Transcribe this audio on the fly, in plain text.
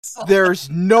There's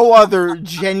no other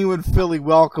genuine Philly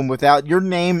welcome without your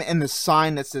name and the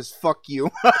sign that says "fuck you."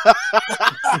 Are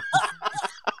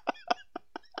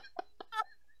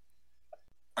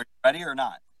you ready or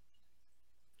not?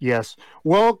 Yes.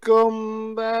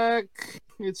 Welcome back.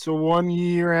 It's a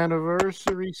 1-year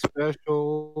anniversary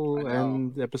special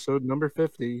and episode number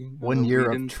 50. 1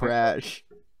 year of trash.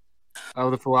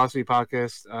 Of the Philosophy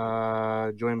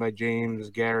Podcast, joined by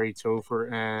James, Gary,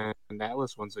 Topher, and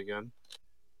Atlas once again.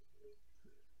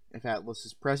 If Atlas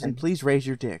is present, please raise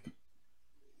your dick.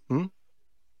 It's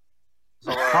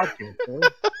a podcast,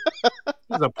 right? It's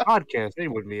a podcast. They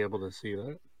wouldn't be able to see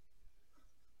that.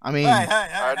 I mean, I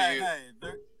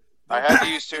had to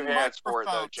use two hands for it,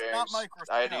 though, James.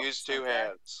 I had to use two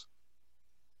hands.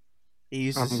 He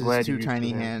uses his two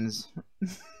tiny hands.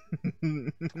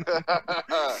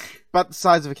 About the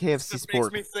size of a KFC This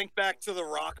Sport. makes me think back to the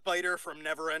rock biter from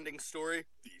Neverending Story.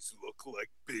 These look like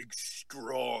big,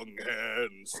 strong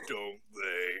hands, don't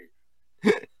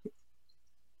they?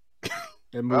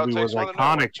 That movie was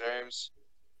iconic, James.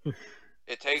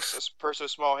 It takes a person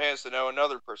with small hands to know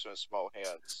another person with small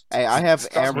hands. Hey, I have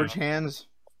average hands.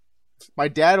 My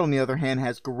dad, on the other hand,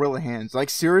 has gorilla hands. Like,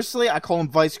 seriously, I call him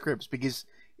vice grips because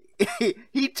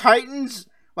he tightens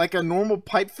like a normal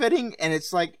pipe fitting, and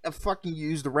it's like a fucking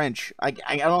used wrench. I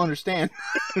don't understand.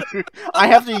 I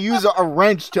have to use a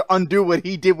wrench to undo what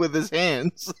he did with his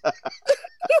hands.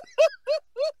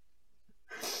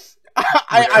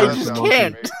 I just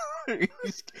can't.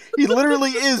 He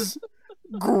literally is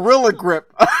gorilla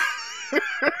grip.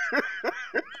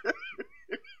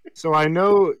 So I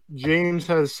know James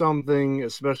has a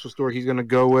special story he's going to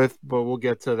go with, but we'll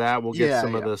get to that. We'll get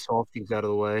some of the softies out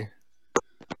of the way.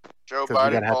 Joe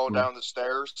Biden falling down the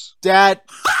stairs. Dad,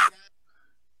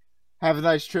 have a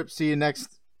nice trip. See you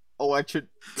next election.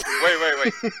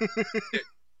 Wait.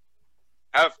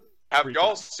 Have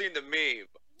y'all seen the meme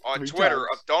on Twitter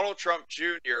of Donald Trump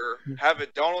Jr. having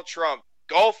Donald Trump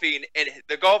golfing and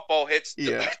the golf ball hits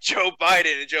Joe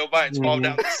Biden and Joe Biden's falling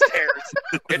down the stairs?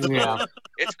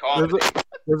 It's comedy.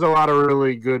 There's a lot of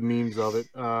really good memes of it.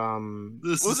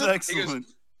 This is excellent.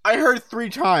 I heard 3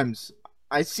 times.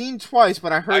 I seen twice,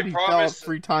 but I heard he fell off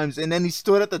 3 times, and then he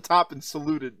stood at the top and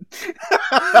saluted.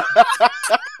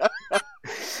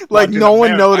 Like no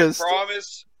one noticed. I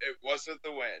promise it wasn't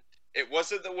the wind. It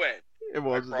wasn't the wind. It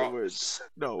wasn't the wind.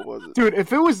 No, it wasn't. Dude,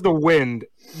 if it was the wind,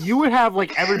 you would have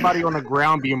like everybody on the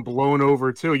ground being blown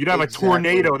over too. You'd have a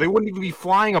tornado. They wouldn't even be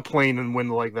flying a plane in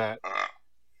wind like that.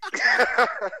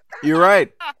 You're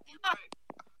right.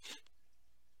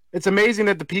 It's amazing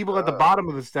that the people at the bottom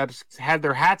of the steps had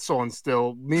their hats on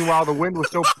still. Meanwhile, the wind was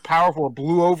so powerful it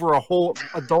blew over a whole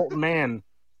adult man.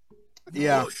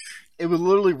 Yeah. It would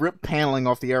literally rip paneling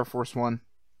off the Air Force One.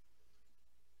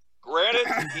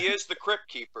 Granted, he is the crypt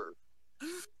keeper.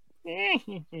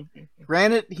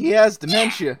 Granted, he has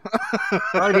dementia.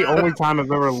 Probably the only time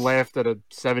I've ever laughed at a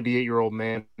 78-year-old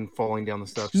man falling down the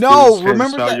steps. No,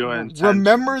 remember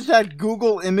that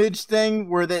Google image thing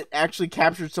where that actually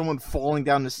captured someone falling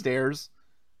down the stairs?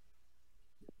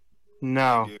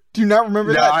 No. Do you not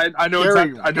remember that? I know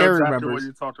exactly what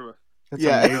you're talking about.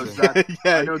 I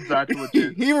know exactly what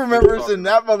you're He remembers, and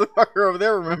that motherfucker over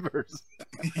there remembers.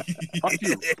 Fuck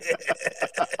you.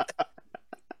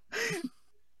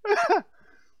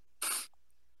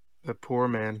 The poor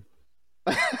man.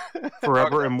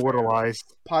 Forever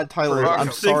immortalized. Pod Tyler,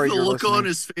 I'm sorry the you're look listening. on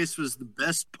his face was the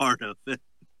best part of it.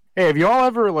 Hey, have y'all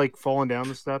ever fallen down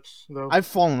the steps though? I've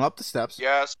fallen up the steps.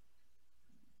 Yes.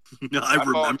 I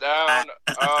fall down,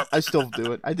 up. I still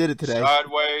do it. I did it today.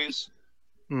 Sideways.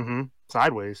 Mm-hmm.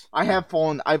 Sideways. I have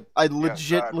fallen. I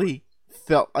legitimately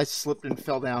felt. I slipped and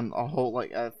fell down a whole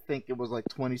I think it was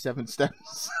 27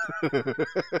 steps.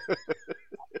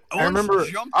 I remember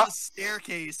jumped the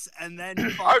staircase and then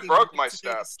I broke my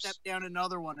steps. Stepped down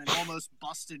another one and almost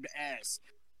busted ass.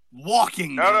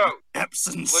 Walking steps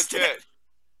and legit. steps.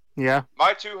 Yeah.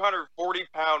 My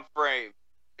 240-pound frame,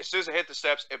 as soon as I hit the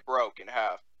steps, it broke in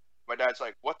half. My dad's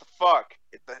like, "What the fuck?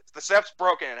 The steps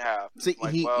broken in half." See,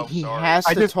 like, he sorry. has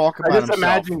to talk about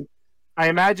himself. I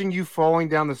imagine you falling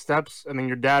down the steps, and then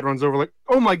your dad runs over like,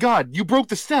 "Oh my god, you broke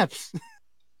the steps!"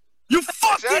 You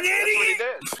fucking That's idiot! what he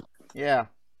did. Yeah.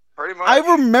 Pretty much. I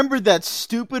remember that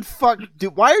stupid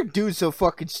dude. Why are dudes so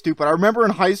fucking stupid? I remember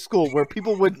in high school where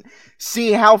people would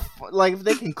see how if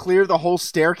they can clear the whole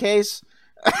staircase.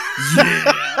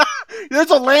 Yeah. There's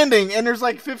a landing and there's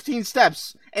 15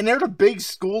 steps, and they're the big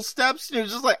school steps. And you're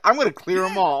just like, I'm gonna clear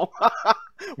them all.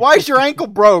 Why is your ankle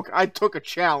broke? I took a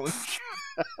challenge.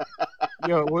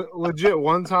 Yo, legit.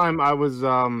 One time I was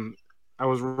I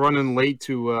was running late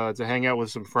to hang out with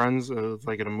some friends,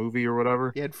 like at a movie or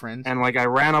whatever. You had friends. And like I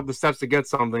ran up the steps to get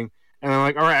something, and I'm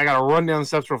like, all right, I gotta run down the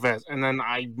steps real fast. And then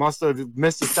I must have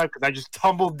missed a step because I just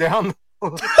tumbled down the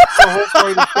whole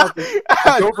flight of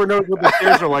steps. Gopher knows what the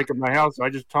stairs are like in my house, so I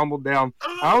just tumbled down.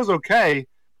 I was okay,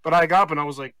 but I got up and I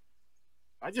was like,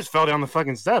 I just fell down the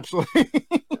fucking steps.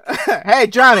 Hey,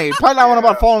 Johnny, play that one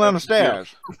about falling down the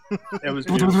stairs. It was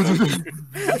beautiful.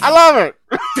 I love it.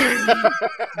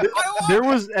 There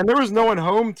was no one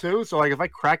home too, so like if I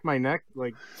cracked my neck,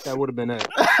 like that would have been it.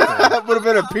 That would have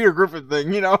been a Peter Griffin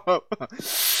thing, you know.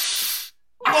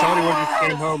 Somebody would just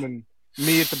came home and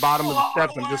me at the bottom of the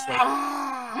steps, I'm just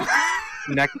like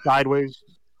neck sideways.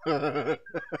 I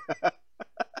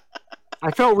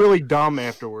felt really dumb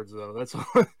afterwards, though. That's all.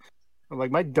 Like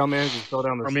my dumb ass just fell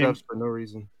down the steps for no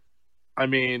reason. I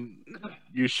mean,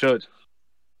 you should.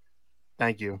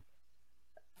 Thank you.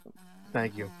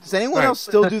 Does anyone else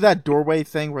still do that doorway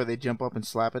thing where they jump up and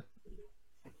slap it?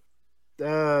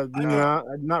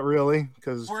 Not really,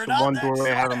 because the one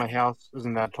doorway I have in my house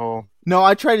isn't that tall. No,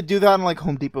 I try to do that on like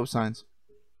Home Depot signs.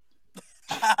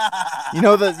 You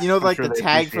know the sure the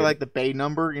tag for like the bay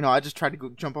number. You know, I just tried to go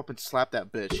jump up and slap that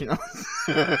bitch. You know.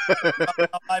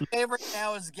 My favorite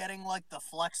now is getting like the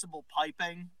flexible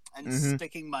piping and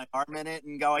sticking my arm in it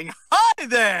and going, "Hi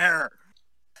there,"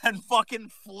 and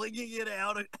fucking flinging it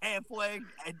out at halfway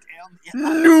and down the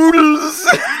Noodles.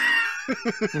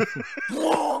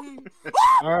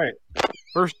 All right.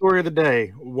 First story of the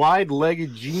day.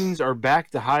 Wide-legged jeans are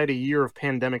back to hide a year of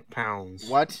pandemic pounds.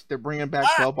 What? They're bringing back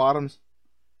bell bottoms?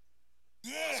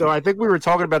 Yeah. So I think we were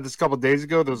talking about this a couple of days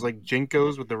ago. Those like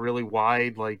Jinkos with the really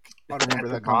wide, like I don't remember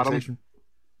that bottom. conversation.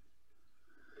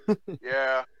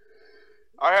 Yeah.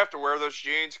 I have to wear those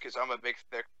jeans because I'm a big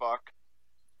thick fuck.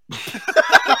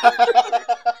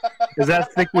 Is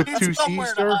that thick with Need two somewhere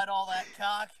C's, to sir? hide all that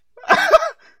cock.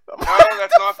 No,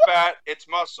 that's not fat. It's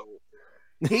muscle.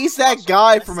 He's that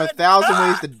guy from 1,000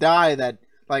 Ways to Die that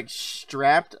like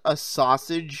strapped a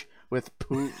sausage with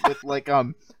like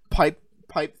pipe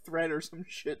thread or some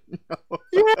shit. You know?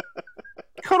 Yeah.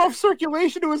 Cut off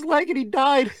circulation to his leg and he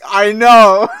died. I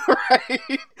know, right?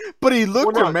 But he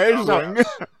looked amazing.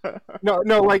 No,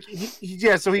 like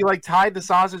so he like tied the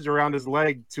sausage around his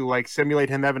leg to like simulate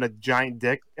him having a giant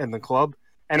dick in the club,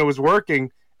 and it was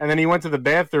working. And then he went to the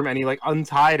bathroom and he like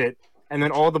untied it, and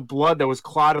then all the blood that was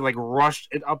clotted like rushed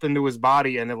it up into his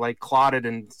body, and it like clotted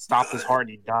and stopped his heart,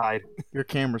 and he died. Your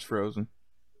camera's frozen.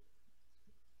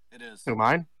 It is. Who,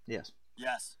 mine? Yes.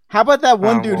 Yes. How about that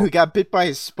one dude who got bit by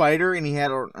a spider and he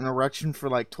had an erection for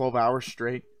like 12 hours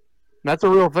straight? That's a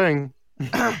real thing.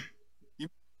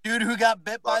 Dude who got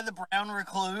bit by the brown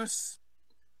recluse.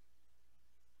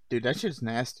 Dude, that shit's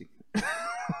nasty.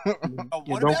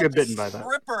 Don't get bitten by that.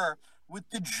 Stripper with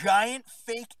the giant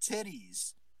fake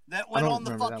titties that went on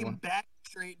the fucking back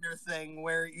straightener thing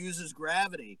where it uses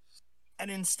gravity. And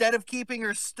instead of keeping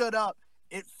her stood up,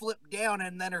 it flipped down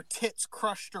and then her tits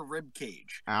crushed her rib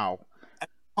cage. Ow. And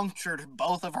punctured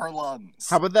both of her lungs.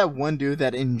 How about that one dude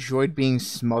that enjoyed being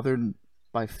smothered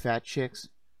by fat chicks?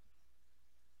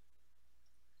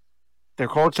 They're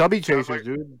called chubby chasers,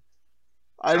 dude.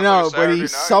 I know, but he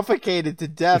suffocated to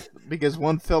death because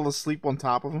one fell asleep on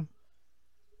top of him.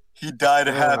 He died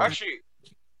of habit. Actually,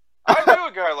 I knew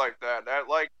a guy like that. That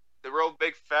like the real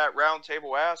big fat round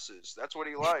table asses. That's what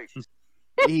he liked.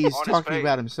 He's talking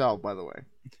about himself, by the way.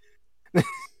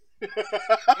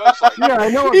 Most likely. Yeah, I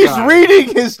know. He's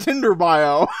reading his Tinder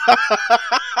bio.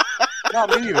 Not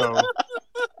me though.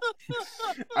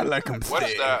 I like him What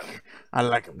is that? I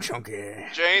like him chunky.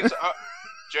 James,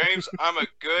 I'm a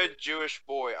good Jewish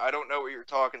boy. I don't know what you're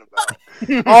talking about.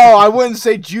 Oh, I wouldn't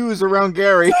say Jews around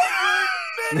Gary.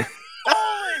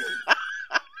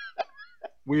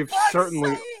 We've By certainly.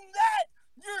 saying that,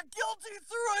 you're guilty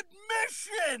through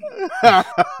admission.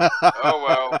 Oh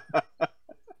well.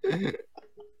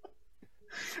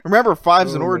 Remember,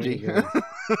 5's an orgy.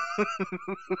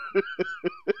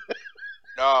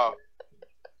 No.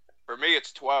 For me,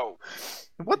 it's 12.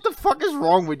 What the fuck is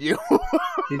wrong with you?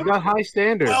 He's got high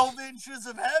standards. 12 inches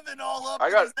of heaven all up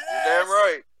I got his you're ass. damn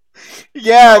right.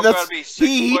 Yeah, Y'all that's gotta be 6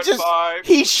 he foot just 5.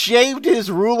 he shaved his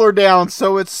ruler down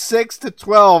so it's 6 to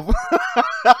 12.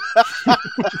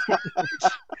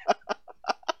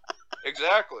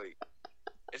 Exactly.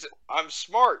 I'm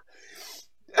smart.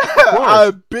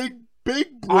 A big I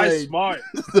brain. smart.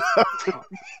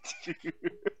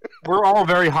 We're all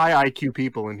very high IQ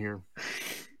people in here.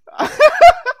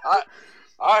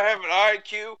 I have an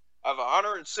IQ of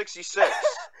 166.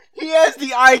 He has the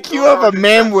IQ of a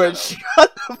manwich.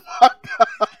 Shut the fuck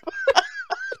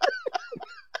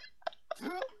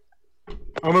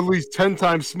up. I'm at least 10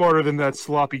 times smarter than that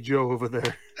sloppy Joe over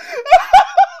there.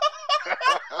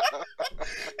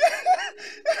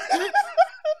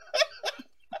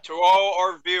 To all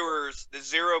our viewers, the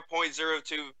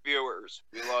 0.02 viewers,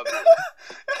 we love you.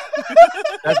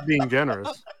 That's being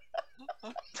generous.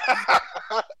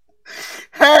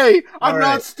 Hey, I'm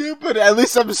not stupid. At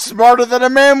least I'm smarter than a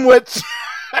man-witch.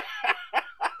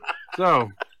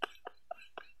 So,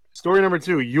 story number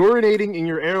 2. Urinating in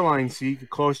your airline seat could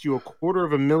cost you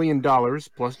 $250,000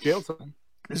 plus jail time.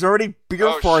 There's already beer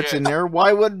farts in there.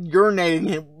 Why would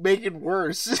urinating make it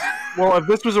worse? Well, if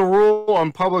this was a rule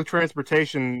on public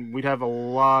transportation, we'd have a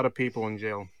lot of people in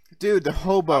jail. Dude, the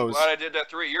hobos. I'm glad I did that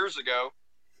 3 years ago.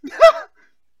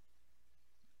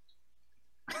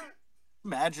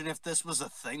 Imagine if this was a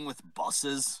thing with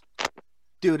buses.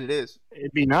 Dude, it is.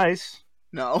 It'd be nice.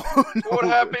 No. What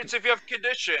happens if you have a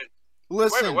condition?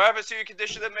 Listen. Wait a minute, what happens to a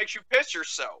condition that makes you piss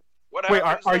yourself? What Wait,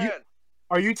 happens then?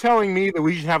 Are you telling me that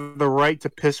we should have the right to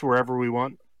piss wherever we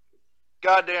want?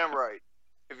 Goddamn right.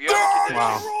 If you have a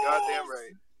condition, goddamn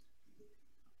right.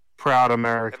 Proud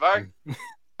American.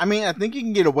 I mean, I think you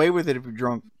can get away with it if you're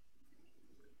drunk.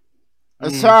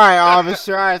 Sorry,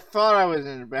 officer. I thought I was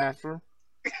in the bathroom.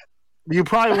 You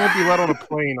probably won't be let on a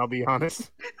plane, I'll be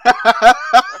honest.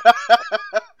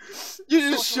 You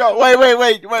just show. Wait.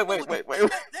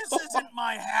 This isn't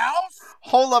my house.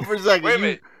 Hold up for a second. Wait a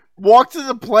minute. Walk to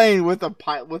the plane with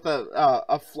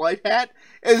a flight hat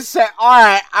and say, "All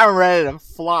right, I'm ready to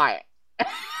fly."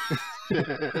 And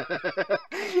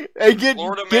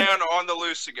Florida man on the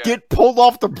loose again. Get pulled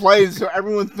off the plane so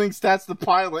everyone thinks that's the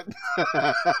pilot.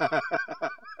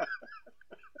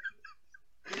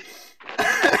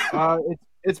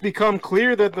 It's become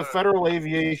clear that the Federal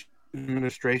Aviation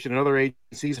Administration and other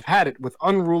agencies have had it with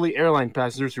unruly airline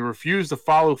passengers who refuse to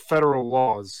follow federal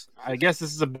laws. I guess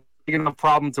this is a big enough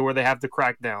problem to where they have to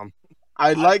crack down.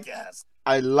 I like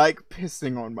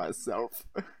pissing on myself.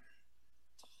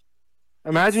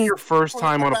 Imagine your first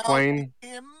time on a plane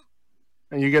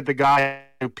and you get the guy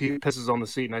who pisses on the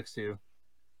seat next to you.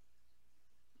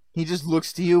 He just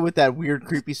looks to you with that weird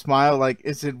creepy smile like,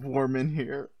 is it warm in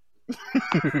here?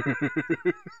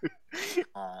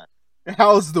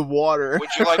 How's the water? Would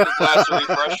you like a glass of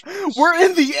refreshments? We're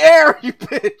in the air, you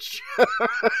bitch!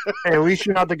 Hey, at least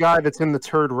you're not the guy that's in the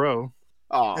third row.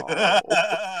 Oh,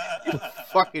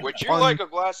 fucking Would you like a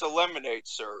glass of lemonade,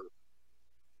 sir?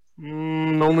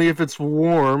 Only if it's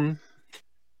warm.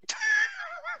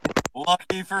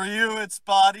 Lucky for you, it's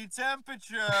body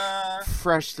temperature.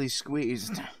 Freshly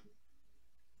squeezed.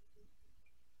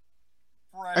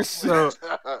 I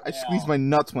squeeze my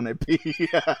nuts when I pee.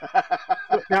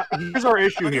 Now, here's our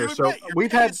issue here. So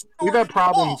we've had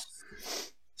problems.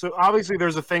 So obviously,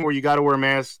 there's a thing where you got to wear a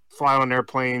mask, fly on an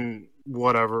airplane,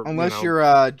 whatever. Unless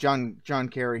you're John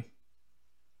Kerry.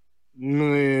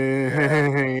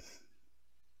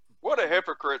 What a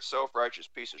hypocrite, self-righteous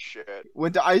piece of shit.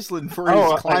 Went to Iceland for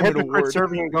his climate award.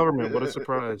 Serving in government. What a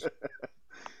surprise.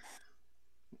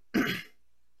 Who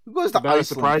goes to About Iceland? as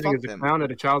surprising as a clown at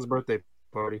a child's birthday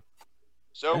party.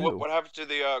 So what happened to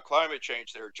the climate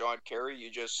change there, John Kerry?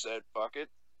 You just said fuck it.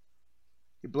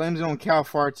 He blames it on cow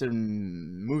farts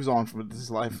and moves on with his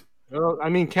life. Well, I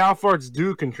mean, cow farts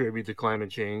do contribute to climate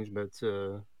change, but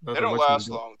they don't last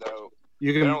long though.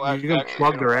 You can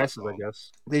plug their asses, I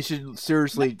guess. They should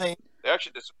seriously. They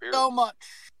actually disappear. So much.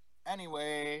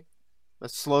 Anyway, the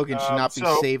slogan should not be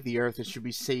 "Save the Earth." It should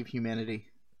be "Save humanity."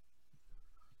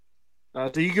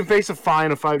 So you can face a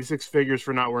fine of 5 to 6 figures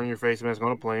for not wearing your face mask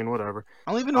on a plane, whatever.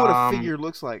 I don't even know what a figure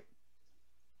looks like.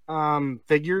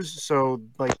 Figures, so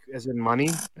like as in money,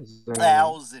 as in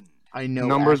 1,000. I know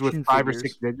numbers with 5 figures. or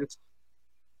 6 digits.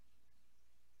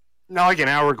 No, like an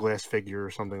hourglass figure or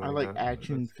something like that. I like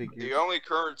action figures. The only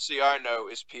currency I know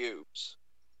is pubes.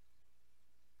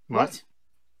 What?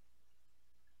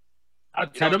 You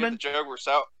don't get the joke where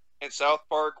in South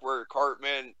Park where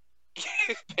Cartman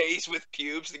pays with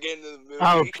pubes to get into the movie.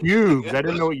 Oh, pubes! I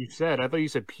didn't know what you said. I thought you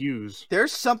said pews.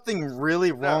 There's something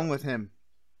really wrong with him.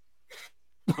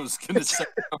 I was gonna say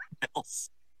something else.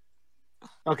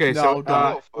 Okay, so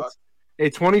a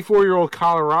 24-year-old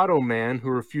Colorado man who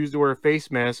refused to wear a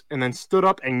face mask and then stood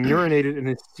up and urinated in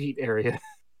his seat area.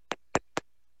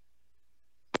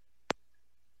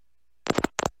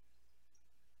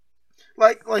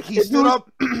 Like he stood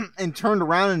up and turned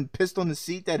around and pissed on the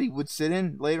seat that he would sit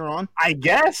in later on? I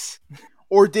guess.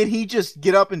 Or did he just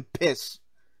get up and piss?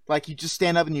 Like you just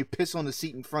stand up and you piss on the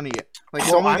seat in front of you. Like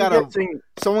someone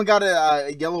got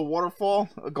a yellow waterfall,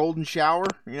 a golden shower,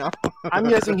 you know? I'm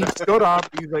guessing he stood up,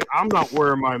 he's like, I'm not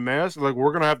wearing my mask. Like,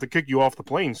 we're gonna have to kick you off the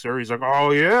plane, sir. He's like,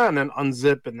 oh yeah, and then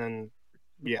unzip and then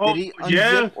Yeah. Oh, Did he unzip,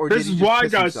 yeah. or did This he is just what I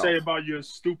piss gotta himself? say about your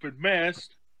stupid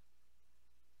mask.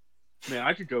 Man,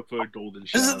 I could go for a golden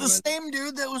shower. Is it the same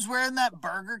dude that was wearing that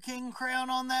Burger King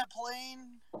crown on that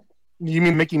plane? You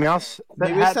mean Mickey Mouse?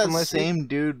 Maybe it's that from last week? same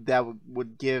dude that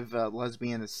would give a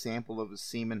lesbian a sample of his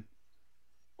semen.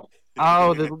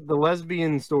 Oh, the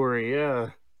lesbian story. Yeah,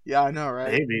 Yeah, I know,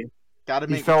 right? maybe. Got to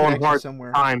He make fell on connection hard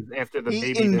somewhere. times after the He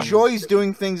baby. enjoys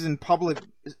doing things in public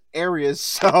areas,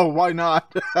 so why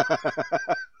not?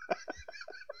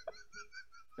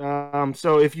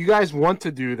 So if you guys want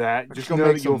to do that, Let's just go know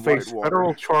make that you'll some face white water.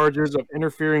 federal charges of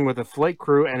interfering with a flight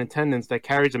crew and attendants that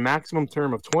carries a maximum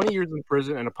term of 20 years in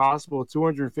prison and a possible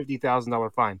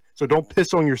 $250,000 fine. So don't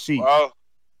piss on your seat. Well,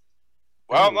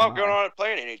 I'm Oh, not going on a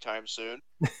plane anytime soon.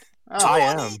 Oh, I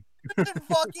am. In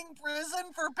fucking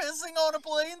prison for pissing on a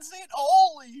plane seat?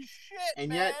 Holy shit, and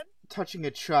man. yet, touching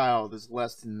a child is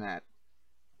less than that.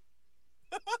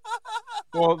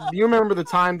 Well, do you remember the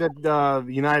time that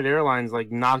United Airlines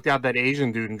like knocked out that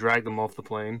Asian dude and dragged him off the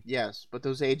plane? Yes, but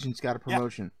those agents got a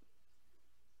promotion.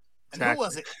 And who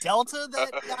was it? Delta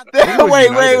that got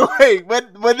Wait.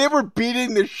 When they were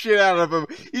beating the shit out of him,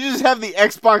 you just have the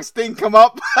Xbox thing come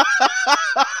up.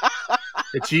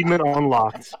 Achievement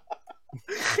unlocked.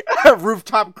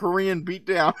 Rooftop Korean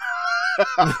beatdown.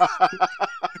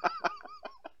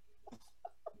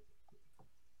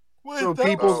 So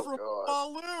people, from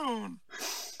Balloon.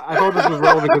 I thought this was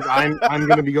relevant because I'm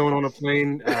going to be going on a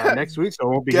plane next week, so I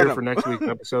won't be Get here 'em. for next week's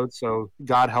episode. So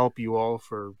God help you all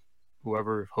for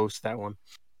whoever hosts that one.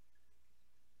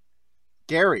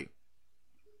 Gary.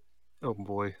 Oh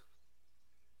boy,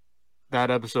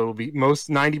 that episode will be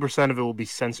 90% of it will be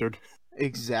censored.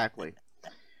 Exactly.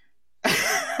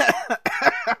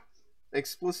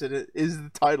 Explicit is the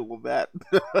title of that.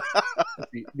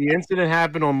 The incident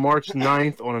happened on March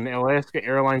 9th on an Alaska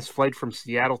Airlines flight from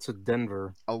Seattle to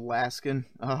Denver. Alaskan.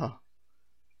 Oh.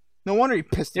 No wonder he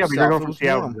pissed Yeah, but himself. you're going It from was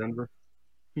Seattle warm. to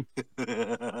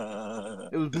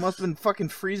Denver. Must have been fucking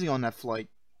freezing on that flight.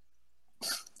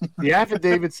 The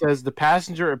affidavit says the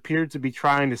passenger appeared to be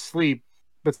trying to sleep,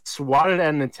 but swatted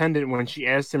at an attendant when she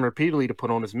asked him repeatedly to put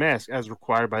on his mask, as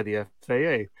required by the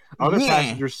FAA. Other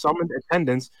passengers summoned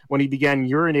attendants when he began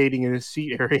urinating in his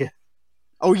seat area.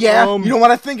 Oh, yeah? You don't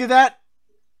want to think of that?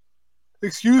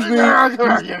 Excuse me.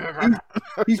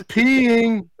 He's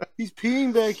peeing. He's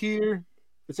peeing back here.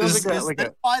 It sounds Is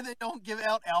that why they don't give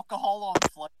out alcohol on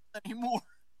flights anymore?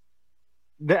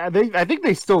 I think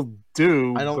they still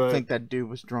do. I don't think that dude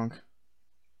was drunk.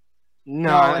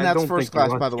 No, and that's first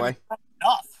class, by the way.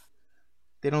 Enough.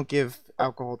 They don't give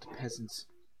alcohol to peasants.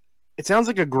 It sounds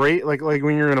like a great like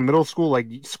when you're in a middle school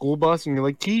school bus and you're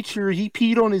like, teacher, he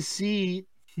peed on his seat.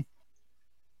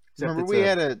 Remember we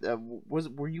had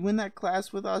were you in that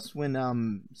class with us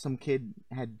when some kid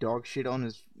had dog shit on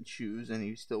his shoes and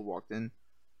he still walked in?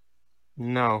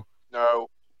 No,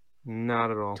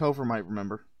 not at all. Topher might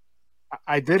remember.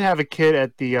 I did have a kid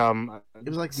at the It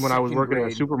was like when I was working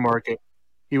at a supermarket.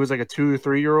 He was like a 2 or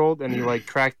 3 year old, and he like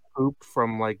tracked poop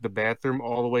from like the bathroom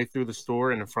all the way through the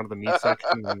store and in front of the meat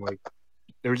section, and like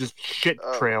there was just shit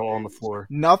trail on the floor.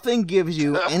 Nothing gives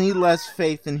you any less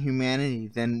faith in humanity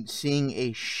than seeing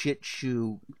a shit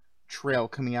shoe trail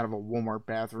coming out of a Walmart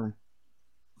bathroom.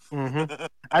 Mm-hmm.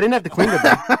 I didn't have to clean it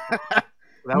back.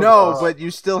 No, but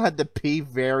you still had to pee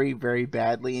very, very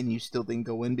badly, and you still didn't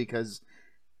go in because,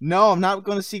 no, I'm not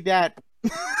going to see that.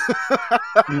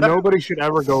 Nobody should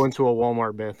ever go into a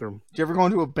Walmart bathroom. Did you ever go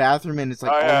into a bathroom and it's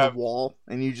like on the wall,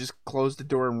 and you just close the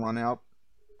door and run out?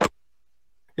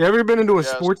 You ever been into a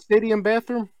sports stadium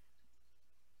bathroom?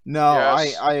 No,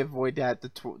 yes. I avoid that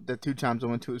the 2 times I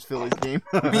went to his Phillies game.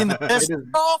 I mean,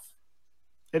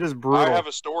 it is brutal. I have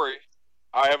a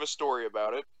story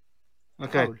about it.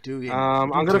 Okay.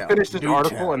 Oh, I'm going to finish this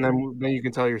article and then you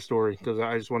can tell your story because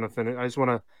I just want to finish. I just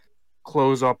want to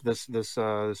close up this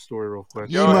story real quick.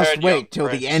 You must wait till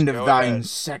the end of thine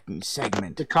second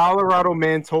segment. The Colorado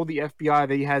man told the FBI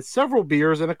that he had several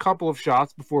beers and a couple of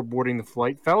shots before boarding the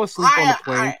flight, fell asleep on the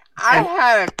plane. I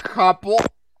had a couple.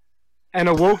 And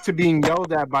awoke to being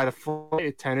yelled at by the flight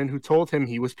attendant who told him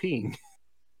he was peeing.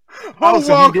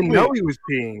 So he didn't know he was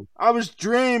peeing. I was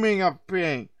dreaming of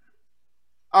peeing.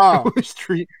 Oh.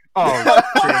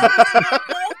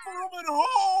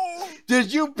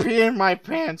 Did you pee in my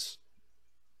pants?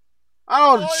 I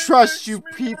don't trust you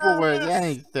people with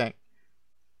anything.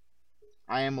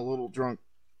 I am a little drunk.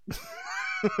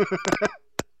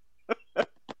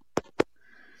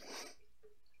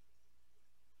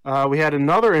 We had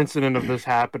another incident of this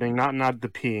happening, not the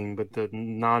peeing, but the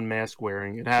non-mask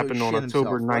wearing. It happened on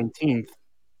October 19th.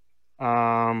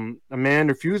 A man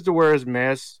refused to wear his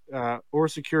mask or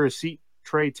secure his seat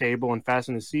tray table and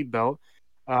fastened his seatbelt.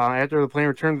 After the plane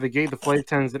returned to the gate, the flight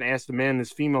attendants then asked the man and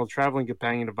his female traveling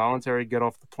companion to voluntarily get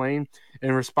off the plane.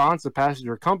 In response, the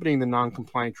passenger accompanying the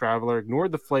non-compliant traveler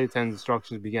ignored the flight attendant's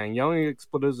instructions and began yelling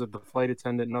expletives at the flight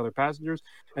attendant and other passengers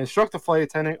and struck the flight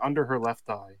attendant under her left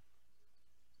eye.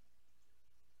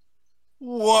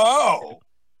 Whoa!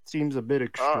 Seems a bit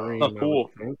extreme. Oh,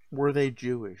 cool. Were they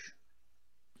Jewish?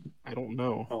 I don't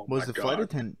know. Oh, Was the flight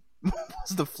attendant?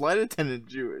 Was the flight attendant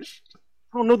Jewish?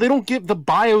 I don't know. They don't give the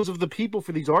bios of the people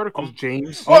for these articles,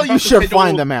 James. Well, you should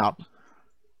find them out.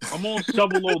 I'm all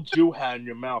double old Jew hat in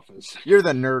your mouth is. You're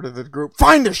the nerd of the group.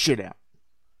 Find the shit out.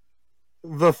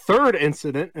 The third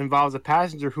incident involves a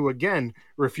passenger who, again,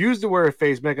 refused to wear a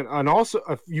face mask and also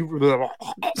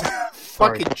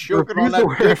Fucking choking on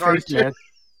that dick, aren't you?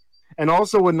 And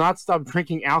also would not stop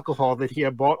drinking alcohol that he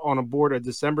had bought on aboard a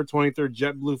December 23rd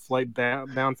JetBlue flight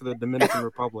bound for the Dominican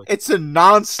Republic. It's a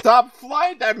non-stop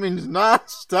flight. That means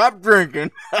non-stop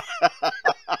drinking.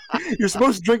 You're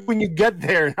supposed to drink when you get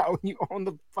there, not when you're on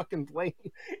the fucking plane.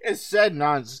 It said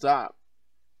non-stop.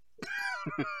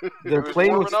 Their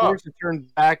plane was forced to turn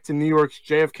back to New York's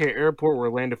JFK airport, where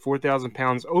it landed 4,000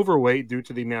 pounds overweight due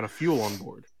to the amount of fuel on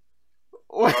board.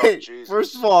 Wait,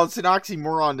 first of all, it's an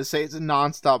oxymoron to say it's a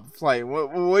non-stop flight.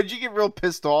 Would you get real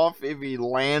pissed off if you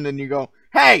land and you go,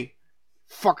 "Hey,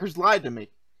 fuckers lied to me"?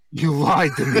 You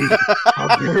lied to me.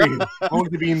 How dare you? I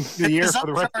want to be in the air for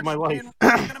the rest of my life.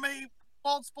 Gonna be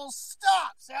multiple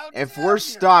stops. If we're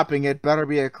stopping, it better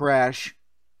be a crash.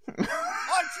 I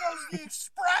chose the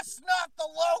express, not the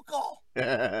local.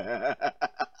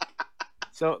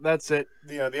 So that's it.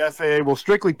 The FAA will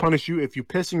strictly punish you if you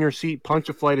piss in your seat, punch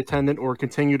a flight attendant, or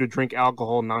continue to drink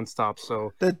alcohol nonstop.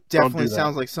 So that definitely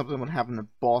sounds like something would happen in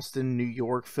Boston, New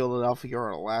York, Philadelphia, or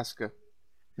Alaska.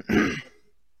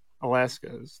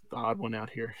 Alaska is the odd one out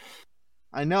here.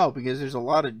 I know, because there's a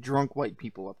lot of drunk white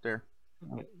people up there.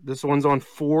 This one's on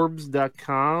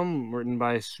Forbes.com, written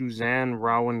by Suzanne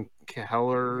Rowan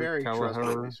Keller. Very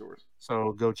trustworthy source.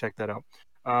 So go check that out.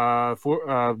 Atlas,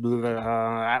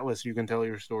 you can tell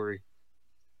your story.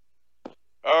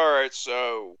 Alright,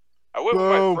 so I went with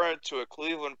my friend to a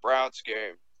Cleveland Browns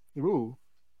game. Ooh.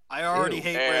 I already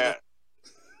hate where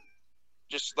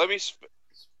just let me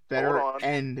better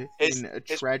end in a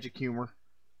tragic humor.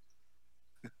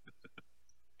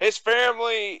 His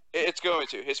family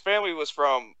was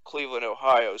from Cleveland,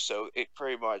 Ohio, so it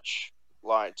pretty much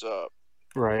lines up.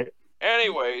 Right.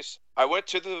 Anyways, I went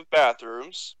to the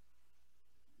bathrooms.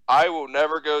 I will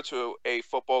never go to a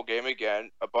football game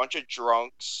again. A bunch of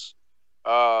drunks.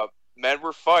 Men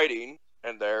were fighting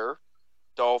in there.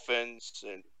 Dolphins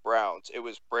and Browns. It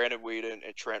was Brandon Weeden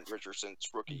and Trent Richardson's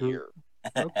rookie year.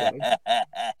 Okay.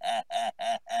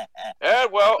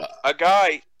 And, well, a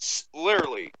guy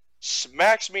literally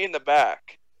smacks me in the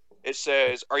back. It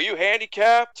says, "Are you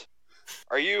handicapped?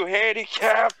 Are you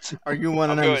handicapped?" Are you one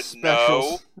of them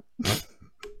specials? No.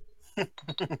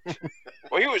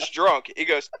 Well, he was drunk. He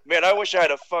goes, "Man, I wish I had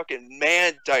a fucking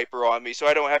man diaper on me so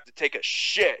I don't have to take a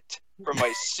shit from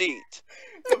my seat."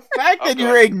 The fact that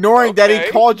you're ignoring that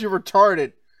he called you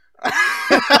retarded.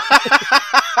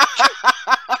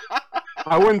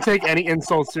 I wouldn't take any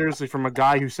insult seriously from a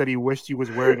guy who said he wished he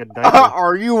was wearing a diaper.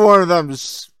 Are you one of them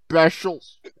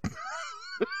specials?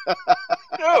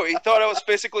 No, he thought I was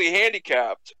physically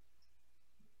handicapped.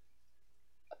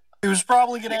 He was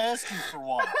probably going to ask you for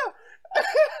one.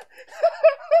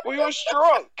 Well, he was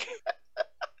drunk.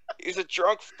 He's a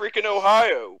drunk freaking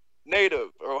Ohio native,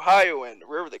 or Ohioan,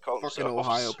 wherever they call themselves. Fucking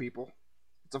Ohio people.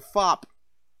 It's a fop.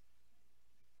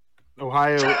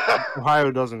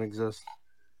 Ohio doesn't exist.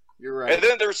 You're right. And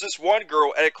then there's this one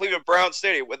girl at a Cleveland Browns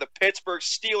stadium with a Pittsburgh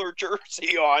Steelers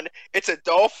jersey on. It's a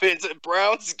Dolphins and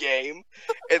Browns game.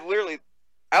 And literally,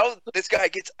 this guy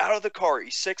gets out of the car.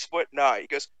 He's 6'9". He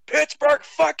goes, "Pittsburgh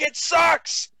fucking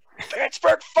sucks!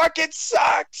 Pittsburgh fucking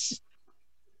sucks!"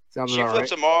 Sounds She about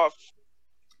flips right. him off.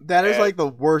 That is like the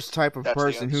worst type of That's the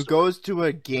person end who story. goes to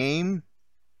a game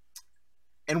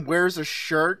and wears a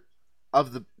shirt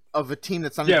of a team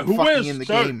that's not even who fucking wears in the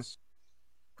shirts? game.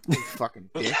 You fucking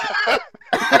dick.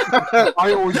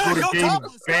 I always go to Go games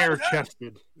topless, bare man.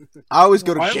 chested. I always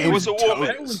go to I games. was a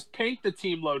woman. I always paint the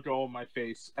team logo on my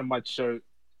face and my shirt.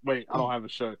 Wait, I don't have a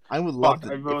shirt. I would love Fuck,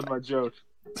 to. I ruined my joke.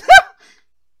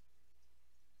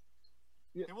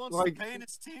 He wants Like- to paint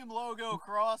his team logo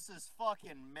across his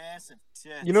fucking massive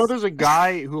tits. You know, there's a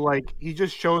guy who he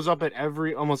just shows up at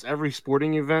almost every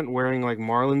sporting event wearing like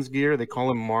Marlins gear. They call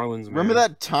him Marlins Man. Remember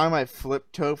that time I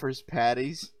flipped Topher's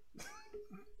patties?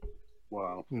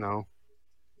 Wow. No.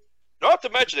 Not to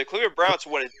mention, the Cleveland Browns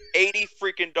wanted $80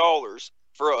 freaking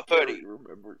for a hoodie,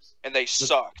 Remembers. and they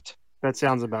sucked. That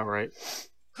sounds about right.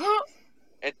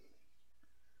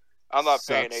 I'm not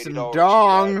paying Sucks $80 and for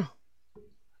dong. that.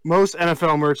 Most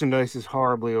NFL merchandise is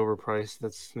horribly overpriced.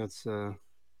 That's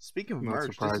Speaking of not merch,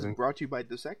 this surprising. is brought to you by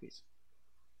Dos Equis.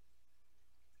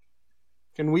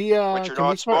 Can we But you're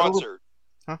not sponsored.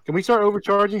 Can we start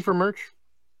overcharging for merch?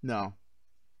 No,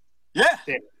 Yeah.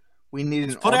 we need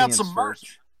an Put out audience some first.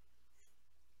 merch.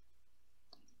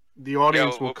 The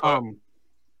audience we'll will come.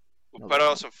 We'll put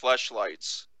out some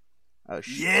fleshlights. Oh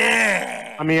shit!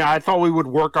 Yeah. I mean, I thought we would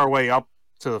work our way up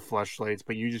to the fleshlights,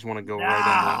 but you just want to go right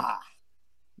into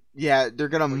it. Yeah, they're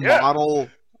gonna Yeah. model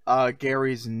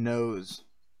Gary's nose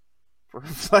for a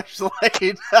flashlight.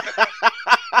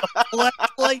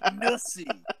 Flashlight Nussy.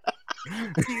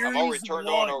 I'm already turned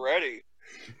on already.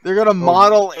 They're gonna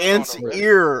model turned on Ant's already.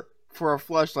 ear for a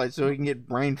flashlight so he can get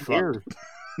brain Ears.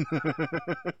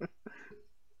 fucked.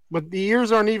 But the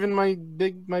ears aren't even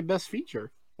my best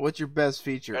feature. What's your best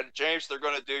feature? And James, they're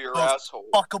gonna do your Most asshole.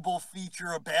 fuckable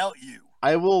feature about you.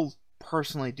 I will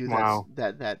personally do Wow.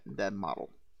 that model.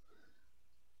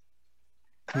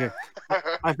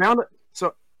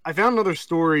 I found another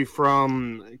story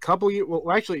from a couple years.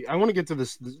 Well, actually, I want to get to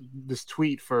this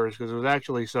tweet first because it was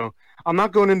actually so. I'm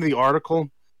not going into the article,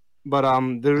 but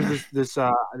there's this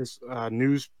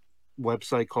news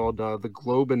website called the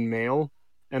Globe and Mail,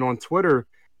 and on Twitter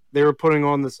they were putting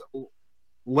on this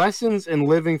lessons in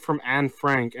living from Anne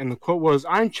Frank, and the quote was,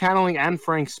 "I'm channeling Anne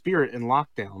Frank's spirit in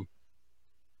lockdown."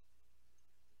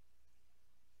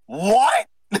 What?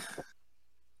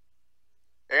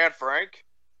 And Frank,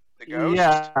 the ghost.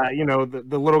 Yeah, you know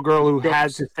the little girl who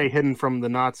had to stay hidden from the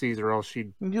Nazis or else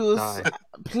she'd You die.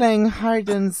 playing hide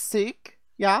and seek?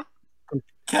 Yeah.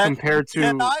 Compared to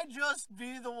Can I just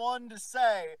be the one to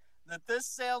say that this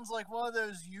sounds like one of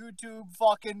those YouTube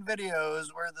fucking videos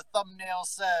where the thumbnail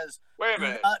says, Wait a "Do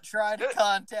minute. not try to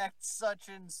contact such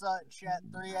and such at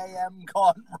 3 a.m.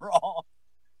 gone wrong."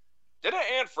 Didn't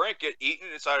Anne Frank get eaten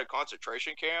inside a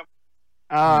concentration camp?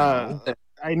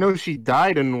 I know she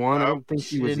died in one. I No. don't think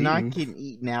She she was did not eaten. get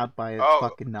eaten out by a Oh.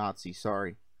 fucking Nazi.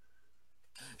 Sorry.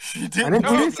 She I didn't. didn't,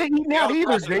 No, we didn't say eaten the out other either,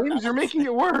 president. James. You're making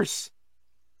it worse.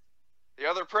 The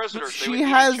other prisoners. they would She eat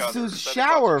has each other to inside the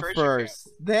shower concentration camp. first.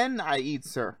 Then I eat,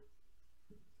 sir.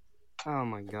 Oh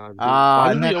my god. dude. Ah,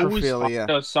 Why do they always necrophilia.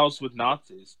 find ourselves with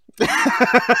Nazis?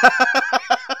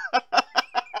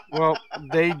 Well,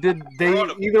 they did. They We're on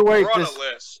a- either way. We're on This a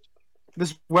list.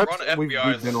 this on website an we've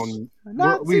FBI been list. on.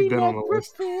 Nazi We've been on the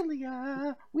list.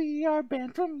 necrophilia. We are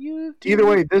banned from YouTube. Either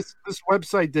way, this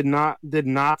website did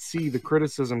not see the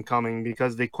criticism coming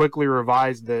because they quickly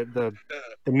revised the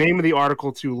name of the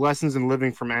article to "Lessons in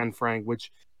Living from Anne Frank," which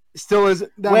still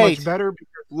isn't that Wait. much better.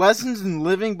 Lessons in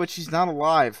living, but she's not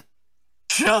alive.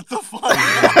 Shut the fuck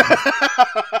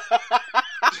up.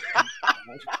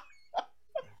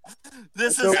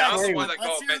 This So, is I don't know excellent. why they call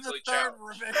Let's it hear the mentally third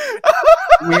challenged. revision.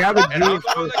 We have a And I'm Jewish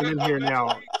the one that person in got here mentally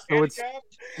now, so it's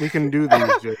handicapped? we can do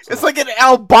these jokes. It's like an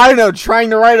albino trying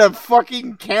to write a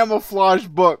fucking camouflage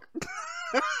book.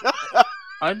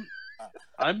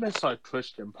 I miss our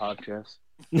Christian podcast.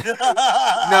 No,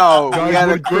 Guys, we got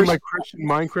wanna a join my Christian. Christian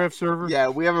Minecraft server? Yeah,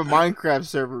 we have a Minecraft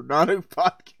server, not a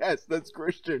podcast that's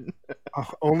Christian.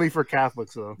 Only for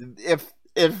Catholics though. If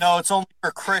No, it's only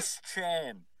for Chris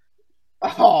Chan.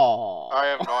 oh, I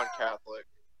am non-Catholic.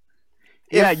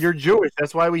 Yeah, you're Jewish.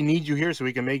 That's why we need you here so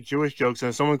we can make Jewish jokes. And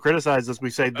if someone criticizes us,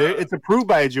 we say it's approved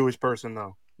by a Jewish person,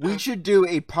 though. we should do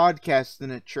a podcast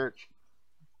in a church.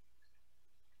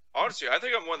 Honestly, I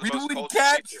think I'm one of the We most would cultured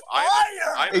catch people.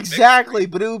 fire! I'm a Exactly,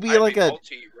 mixed but it would be race. like I'm a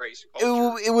multi-race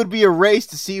culture. it would be a race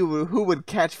to see who would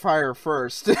catch fire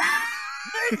first.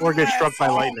 Or get struck by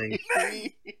Asshole. lightning.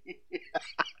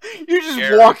 You just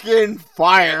Gary. walk in,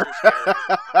 fire.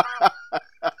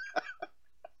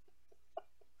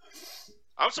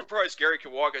 I'm surprised Gary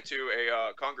could walk into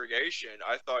a congregation.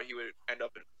 I thought he would end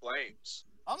up in flames.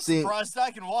 I'm See- surprised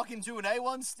I can walk into an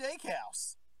A1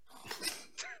 steakhouse.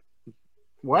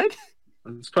 What?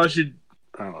 I'm surprised you.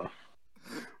 I don't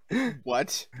know.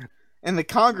 What? And the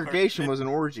congregation was an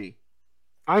orgy,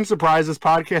 I'm surprised this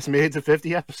podcast made it to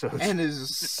 50 episodes. and his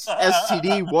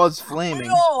STD was We flaming.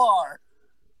 all are.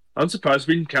 I'm surprised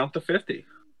we can count the 50.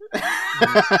 You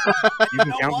can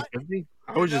know count what? to 50?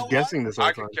 I You was know just guessing this I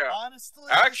whole can time. count. Honestly,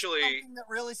 Actually- there's something that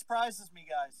really surprises me,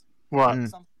 guys. What? Mm.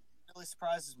 Something that really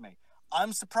surprises me.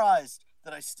 I'm surprised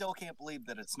that I still can't believe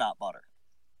that it's not butter.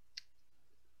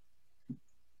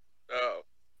 Oh,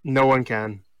 No one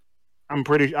can.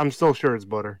 I'm still sure it's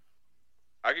butter.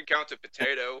 I can count to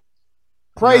potato.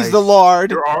 Praise Nice. the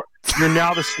Lord. You're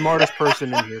now the smartest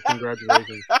person in here.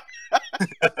 Congratulations.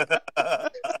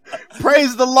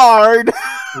 Praise the Lord.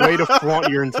 Way to flaunt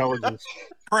your intelligence.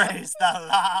 Praise the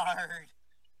Lord.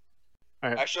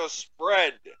 Right. I shall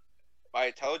spread my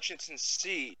intelligence and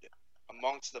seed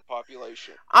amongst the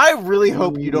population. I really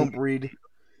hope you don't breed.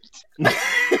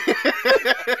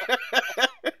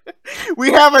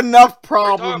 We have enough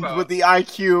problems with the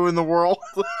IQ in the world.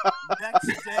 Next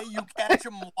day, you catch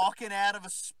him walking out of a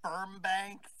sperm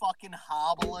bank, fucking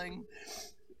hobbling,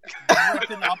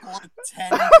 ripping up like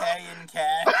 10K in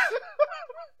cash.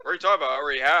 What are you talking about? I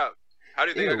already have. How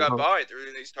do you think I got by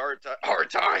through these hard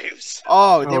times?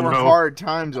 Oh, they were hard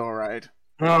times, all right.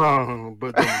 Oh,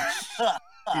 but then...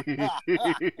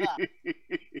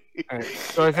 Right.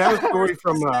 So I found a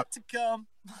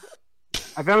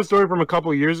story from a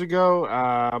couple of years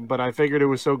ago, but I figured it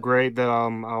was so great that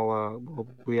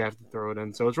we have to throw it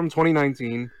in. So it's from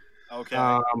 2019.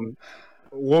 Okay.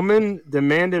 Woman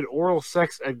demanded oral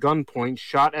sex at gunpoint,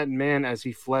 shot at man as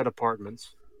he fled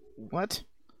apartments. What?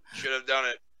 Should have done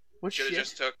it. What Should shit?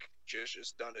 have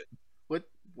just done it. What?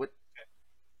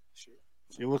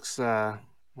 She looks. I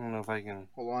don't know if I can.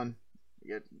 Hold on.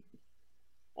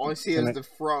 All I see is the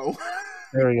fro.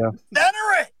 There we go.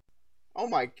 Center it! Oh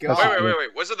my god.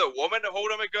 Wait. Was it the woman to hold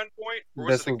him at gunpoint? Or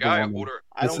was it the guy who hold her?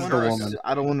 I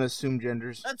don't want to assume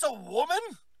genders. That's a woman?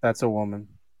 That's a woman.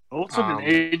 It looks like an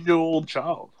 8-year-old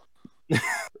child. He's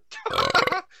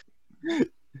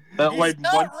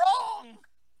not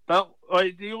wrong!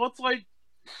 He looks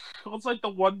like the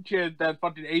one kid that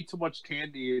fucking ate too much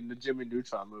candy in the Jimmy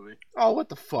Neutron movie. Oh, what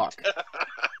the fuck?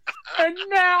 And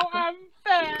now I'm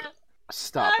fat.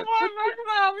 Stop it.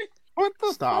 What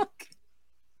the Stop. fuck?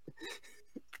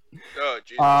 Oh,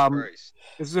 Jesus Christ.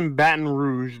 This is in Baton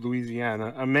Rouge,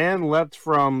 Louisiana. A man leapt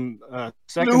from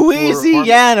second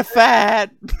Louisiana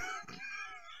fat.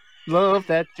 Love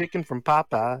that chicken from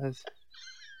Popeyes.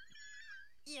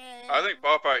 I think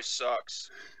Popeye sucks.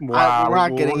 Wow, we're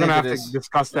not getting gonna into have this. to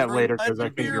discuss that later because I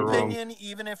think you're wrong.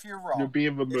 Even if you're wrong, You're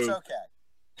being it's removed. okay.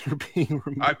 You're being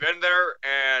removed. I've been there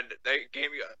and they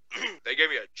gave me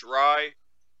a dry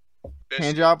biscuit.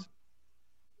 Hand job?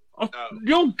 Oh, you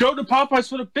don't go to Popeyes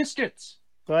for the biscuits.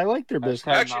 So I like their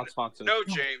biscuits. Actually, no,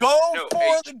 James. Go no,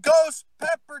 for the ghost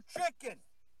pepper chicken.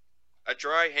 A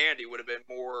dry handy would have been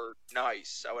more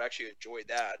nice. I would actually enjoy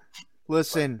that.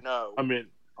 Listen. But no.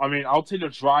 I mean, I'll take a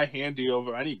dry handy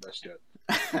over any biscuit.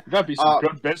 There gotta be some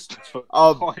good biscuits.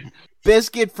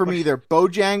 Biscuit from either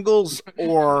Bojangles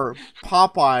or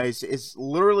Popeyes is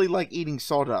literally like eating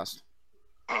sawdust.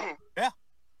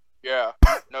 Yeah.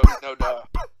 No duh.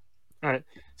 All right.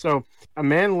 So, a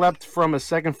man leapt from a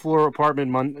second-floor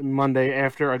apartment Monday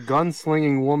after a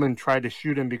gun-slinging woman tried to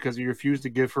shoot him because he refused to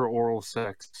give her oral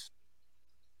sex.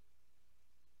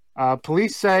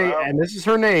 Police say, and this is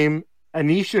her name,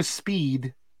 Anisha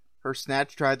Speed. Her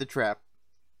snatch tried the trap.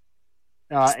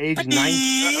 Age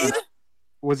 19,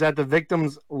 was at the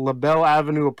victim's LaBelle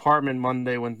Avenue apartment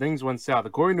Monday when things went south.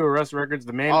 According to arrest records,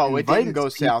 the man it didn't go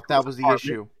south. That was the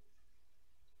issue.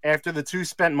 After the two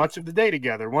spent much of the day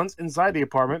together. Once inside the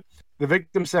apartment, the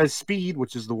victim says Speed,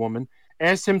 which is the woman,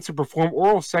 asked him to perform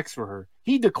oral sex for her.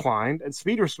 He declined, and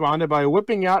Speed responded by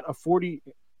whipping out a .40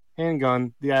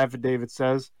 handgun, the affidavit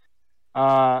says.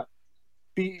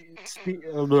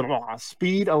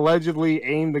 Speed allegedly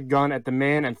aimed the gun at the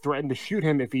man and threatened to shoot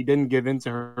him if he didn't give in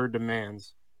to her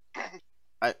demands.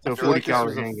 I feel like this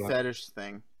was a fetish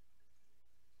thing.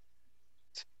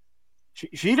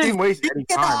 She didn't waste any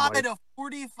time. You a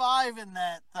 45 in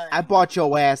that thing. I bought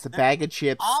your ass a bag of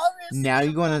chips. Now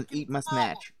you're gonna eat my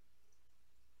snatch.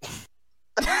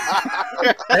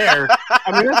 Fair.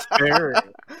 I mean, that's fair.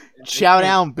 Chow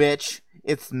down, bitch.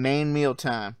 It's main meal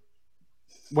time.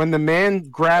 When the man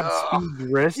grabbed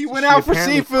Speed's wrist, he went out for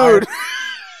seafood.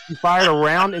 He fired a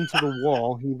round into the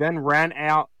wall. He then ran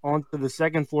out onto the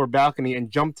second floor balcony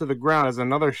and jumped to the ground as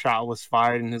another shot was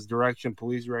fired in his direction,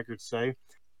 police records say.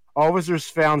 Officers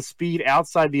found Speed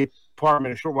outside the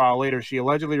apartment a short while later. She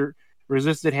allegedly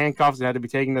resisted handcuffs and had to be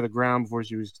taken to the ground before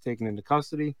she was taken into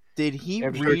custody. Did he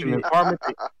read the apartment?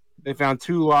 They found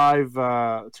two live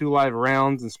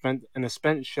rounds and a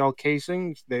spent shell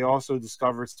casing. They also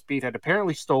discovered Speed had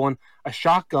apparently stolen a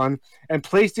shotgun and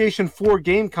PlayStation 4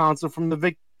 game console from the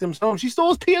victim's home. She stole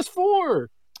his PS4.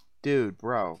 Dude,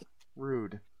 bro,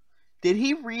 rude. Did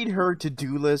he read her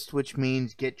to-do list, which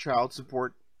means get child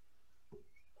support?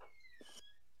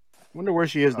 Wonder where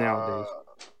she is nowadays.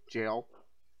 Jail.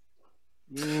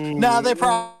 No, they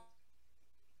probably.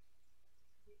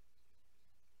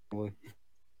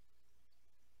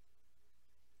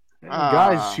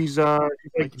 Guys, she's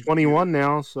like 21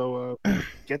 now, so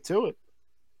get to it.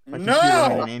 My computer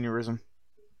had an aneurysm.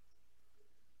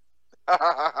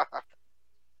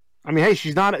 I mean, hey,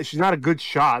 she's not a good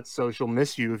shot, so she'll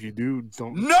miss you if you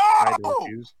don't No! try to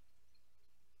refuse.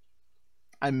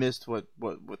 I missed what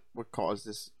caused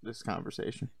this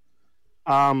conversation.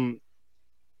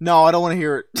 No, I don't want to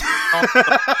hear it.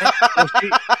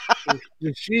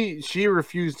 She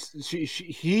refused.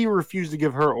 He refused to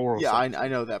give her oral. Yeah, sex. I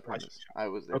know that premise. I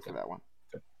was there for that one.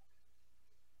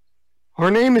 Her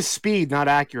name is Speed, not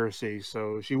Accuracy.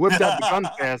 So she whipped out the gun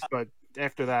fast, but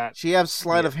after that, she has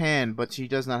sleight of hand, but she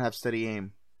does not have steady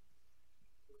aim.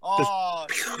 Oh,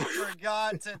 she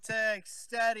forgot to take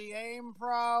steady aim,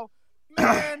 bro.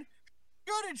 Man,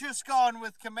 could have just gone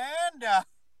with Commander.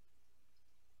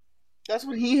 That's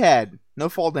what he had. No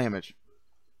fall damage.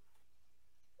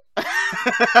 Yeah,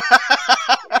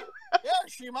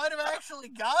 she might have actually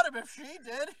got him if she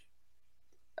did.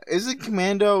 Isn't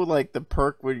Commando like the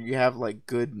perk where you have like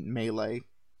good melee?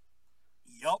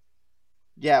 Yup.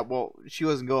 Yeah, well, she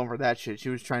wasn't going for that shit. She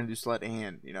was trying to do sleight of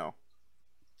hand,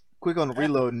 Quick on the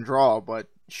reload and draw, but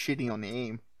shitty on the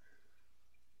aim.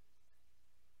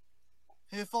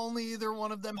 If only either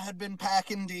one of them had been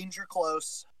packing danger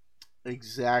close.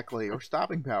 Exactly, or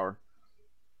stopping power.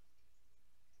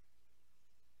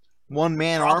 One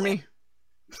man Probably army.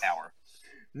 Power.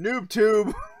 Noob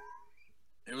tube.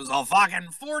 It was a fucking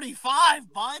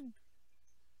 45, bud.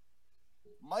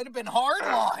 Might have been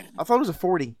hardline. I thought it was a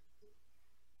 40.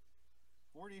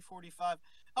 40, 45.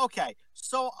 Okay,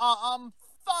 so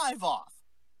 5 off.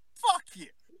 Fuck you.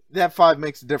 That 5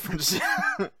 makes a difference.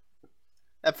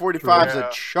 That 45 is a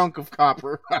chunk of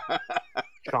copper.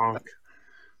 chunk.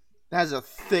 That's a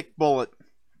thick bullet.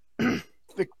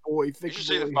 Thick boy. You should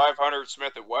see the 500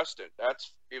 Smith & Wesson.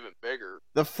 That's even bigger.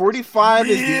 The 45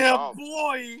 is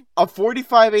boy. A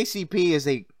 45 ACP is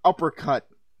a uppercut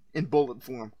in bullet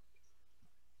form.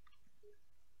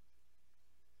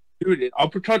 Dude, it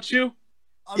uppercuts you?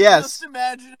 I'm Yes. just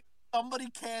imagining somebody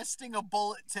casting a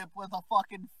bullet tip with a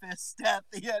fucking fist at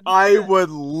the end. I would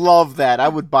love that. I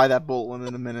would buy that bullet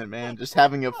in a minute, man. Just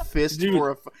having a fist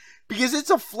for a... Because it's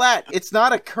a flat. It's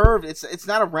not a curved. It's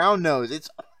not a round nose. It's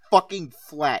fucking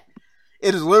flat.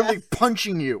 It is literally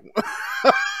punching you.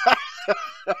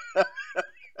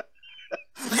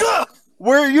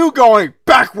 Where are you going?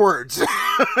 Backwards.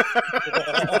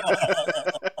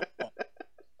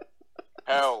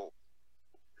 Hell.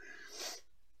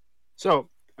 So,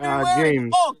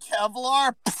 James. Oh,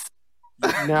 Kevlar.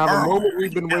 Now, the moment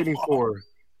we've been waiting for.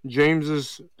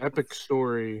 James's epic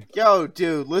story. Yo,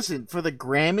 dude, listen. For the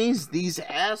Grammys, these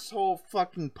asshole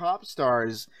fucking pop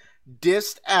stars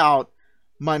dissed out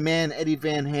my man Eddie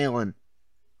Van Halen.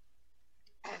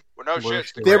 Well, no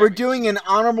shit. They were doing an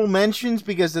honorable mentions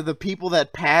because of the people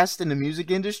that passed in the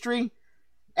music industry,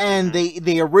 and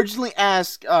they originally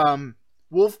asked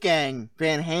Wolfgang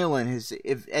Van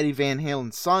Halen, Eddie Van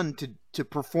Halen's son, to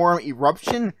perform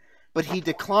Eruption, but he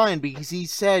declined because he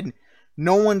said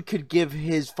no one could give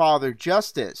his father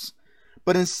justice.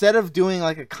 But instead of doing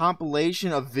like a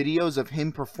compilation of videos of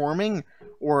him performing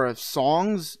or of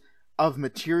songs of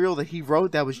material that he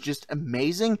wrote that was just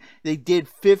amazing, they did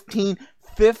 15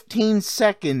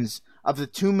 seconds of the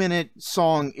 2-minute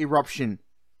song Eruption,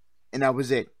 and that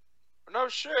was it. No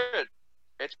shit.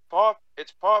 It's pop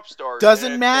stars.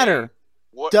 Doesn't matter.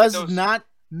 Does not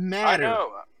I matter.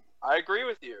 know. I agree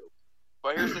with you.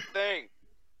 But here's the thing.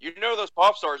 You know those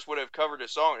pop stars would have covered a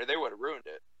song and they would have ruined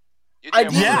it.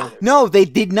 No, they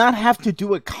did not have to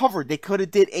do a cover. They could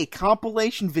have did a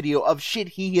compilation video of shit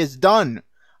he has done,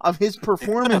 of his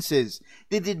performances.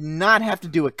 They did not have to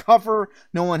do a cover.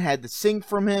 No one had to sing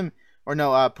from him, or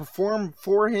perform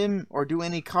for him, or do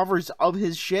any covers of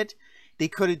his shit. They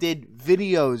could have did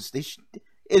videos.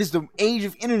 It is the age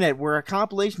of internet where a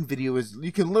compilation video is,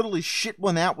 you can literally shit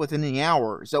one out within an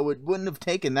hour, so it wouldn't have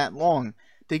taken that long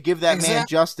to give that man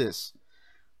justice.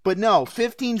 But no,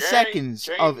 15 seconds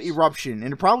of Eruption,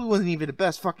 and it probably wasn't even the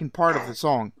best fucking part of the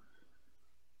song.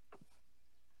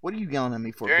 What are you yelling at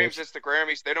me for, James, bitch? it's the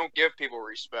Grammys. They don't give people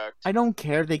respect. I don't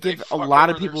care. They give a lot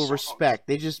of people respect.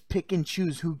 They just pick and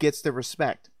choose who gets the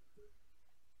respect.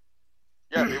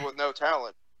 Yeah, people with no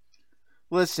talent.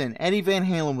 Listen, Eddie Van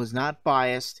Halen was not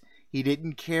biased. He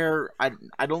didn't care.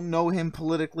 I don't know him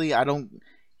politically.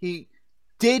 He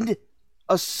did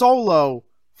a solo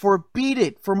for Beat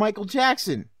It for Michael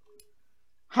Jackson.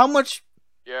 How much?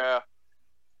 Yeah.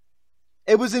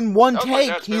 It was in one Like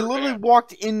take. He literally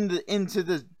walked into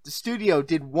the studio,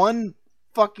 did one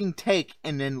fucking take,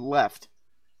 and then left.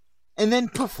 And then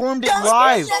performed it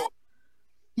live.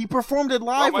 He performed it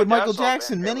live with Michael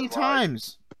Jackson many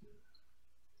times.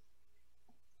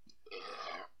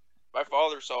 My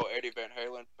father saw Eddie Van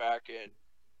Halen back in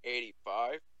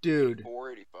 85. Dude.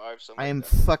 84, 85, something I am like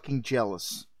that. fucking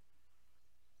jealous.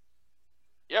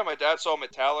 Yeah, my dad saw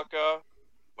Metallica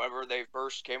whenever they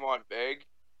first came on big.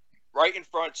 Right in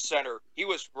front center. He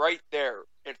was right there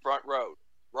in front row.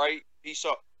 Right? He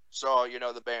saw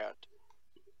the band.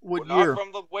 What Well, year? not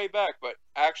from the way back, but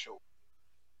actual.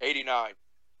 89.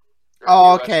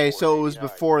 Oh, okay, so it was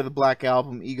before the Black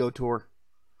Album Ego Tour.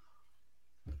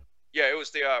 Yeah, it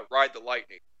was the Ride the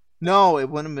Lightning. No, it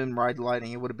wouldn't have been Ride the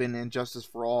Lightning. It would have been Injustice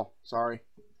for All. Sorry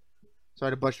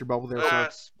to bust your bubble there, sir.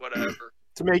 Whatever.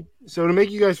 To make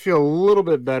you guys feel a little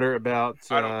bit better about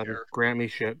the Grammy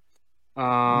shit.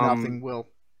 Nothing will.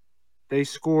 They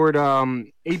scored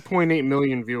 8.8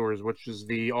 million viewers, which is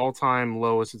the all-time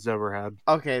lowest it's ever had.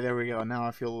 Okay, there we go. Now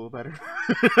I feel a little better.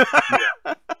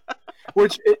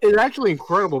 Which is actually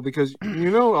incredible because a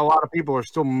lot of people are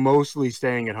still mostly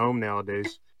staying at home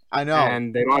nowadays. I know,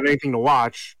 and they don't have anything to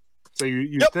watch. So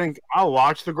you think I'll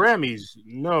watch the Grammys?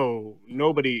 No,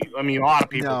 nobody. I mean, a lot of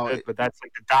people did, but that's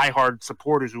like the diehard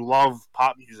supporters who love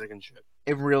pop music and shit.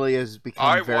 It really has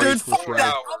become very cliche. I'm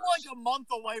like a month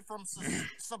away from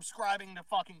subscribing to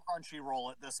fucking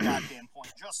Crunchyroll at this goddamn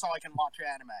point, just so I can watch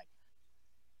anime.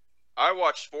 I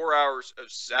watched 4 hours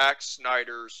of Zack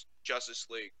Snyder's Justice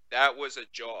League. That was a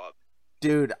job.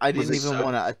 Dude, I didn't even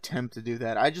want to attempt to do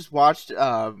that. I just watched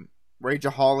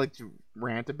Rageaholic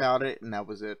rant about it, and that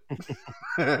was it.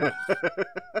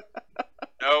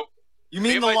 Nope. You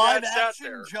mean the live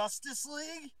action Justice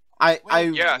League? Sat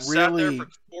there for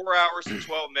 4 hours and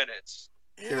 12 minutes.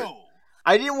 Ew.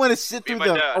 I didn't want to sit through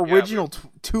the original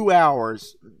 2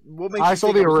 hours. What makes I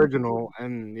saw the original,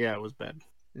 and yeah, it was bad.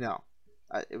 No,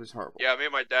 it was horrible. Yeah, me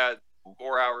and my dad,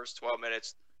 4 hours, 12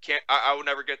 minutes. I will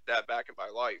never get that back in my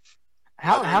life.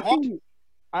 How can you?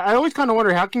 I always kind of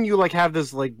wonder how can you have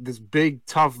this big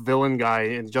tough villain guy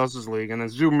in Justice League, and then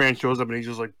Superman shows up and he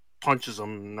just punches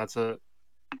him, and that's it.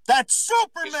 That's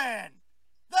Superman.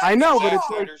 I know, but it's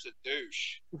like a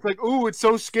douche. It's like, ooh, it's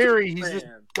so scary. He's this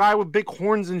guy with big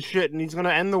horns and shit, and he's gonna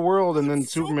end the world, and then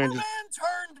Superman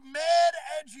turned mad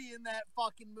edgy in that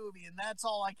fucking movie, and that's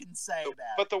all I can say about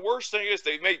it. But the worst thing is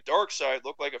they made Darkseid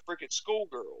look like a freaking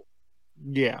schoolgirl.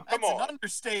 Yeah, that's an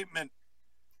understatement.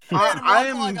 I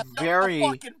am very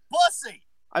fucking pussy.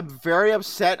 I'm very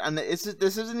upset on this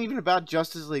isn't even about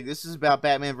Justice League. This is about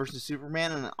Batman versus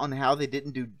Superman and on how they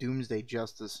didn't do Doomsday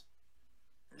justice.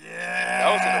 Yeah,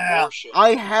 that was an abortion.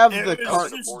 I have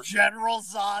General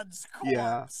Zod's corpse.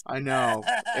 Yeah, I know.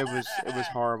 It was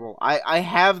horrible. I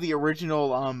have the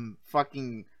original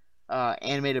fucking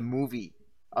animated movie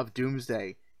of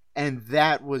Doomsday, and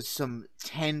that was some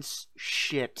tense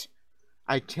shit.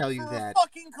 I tell you that. A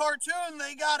fucking cartoon,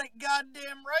 they got it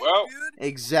goddamn right, dude.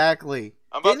 Exactly.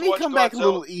 Didn't he come back a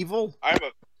little evil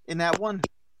in that one?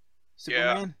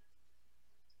 Superman?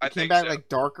 Yeah. He came back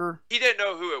darker? He didn't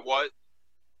know who it was.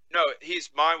 No, his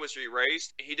mind was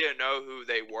erased. He didn't know who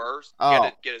they were. He had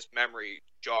to get his memory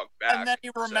jogged back. And then he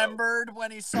remembered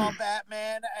when he saw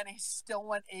Batman, and he still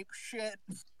went ape shit.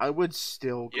 I would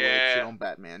still go ape shit on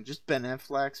Batman. Just Ben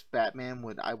Affleck's Batman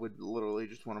I would literally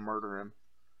just want to murder him.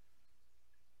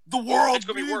 The world it's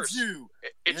gonna be worse. You.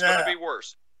 It's gonna be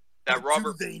worse. That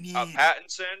Robert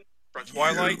Pattinson from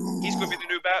Twilight, he's gonna be the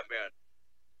new Batman.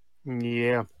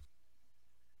 Yeah.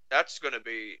 That's going to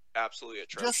be absolutely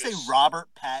atrocious. Just say Robert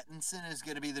Pattinson is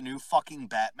going to be the new fucking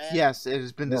Batman? Yes, it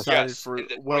has been decided for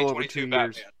well over 2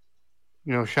 years.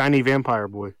 Batman. Shiny vampire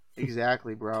boy.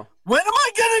 Exactly, bro. When am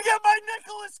I going to get my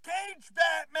Nicolas Cage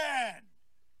Batman?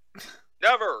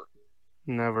 Never.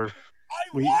 I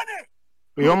want it!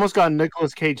 We almost got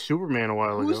Nicolas Cage Superman a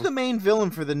while ago. Who's the main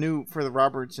villain for the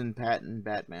Robertson Patton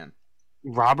Batman?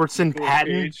 Robertson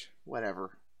Patton?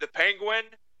 Whatever. The Penguin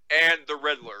and the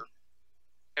Riddler.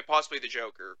 And possibly the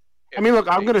Joker. I mean, look,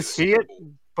 I'm going to see it,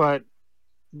 but,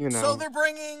 So they're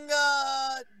bringing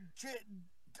Jim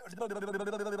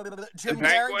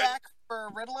Carrey back for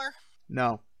Riddler?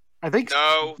 No. I think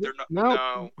no, they're not.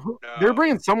 No. They're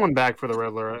bringing someone back for the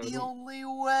Riddler. The only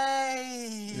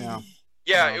way. No.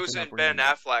 Yeah, it was in Ben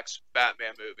Affleck's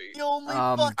Batman movie. The only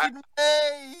fucking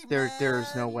way. There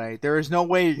is no way. There is no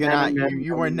way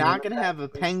you are not going to have a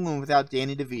Penguin without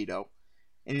Danny DeVito.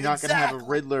 And you're not going to have a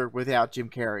Riddler without Jim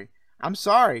Carrey. I'm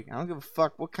sorry. I don't give a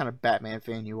fuck what kind of Batman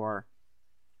fan you are.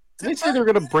 Did they say they're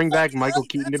going to bring back Michael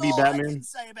Keaton to be Batman? I can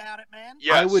say about it, man.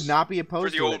 Yes, I would not be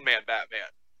opposed to it. For the old man Batman.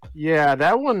 Yeah,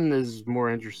 that one is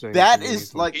more interesting. That is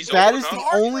the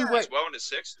only way. He's well in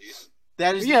his 60s.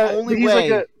 That is the only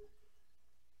way.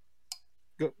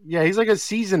 He's like a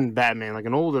seasoned Batman, like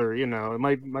an older, it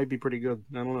might be pretty good.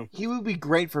 I don't know. He would be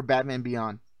great for Batman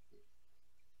Beyond.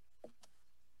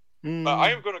 I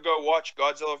am going to go watch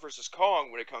Godzilla vs.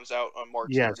 Kong when it comes out on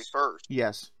March 31st.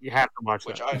 Yes. You have to watch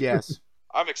that. Yes.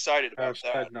 I'm excited about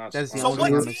that. That's the So only what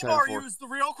thing I'm team excited are for. you? Is the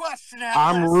real question.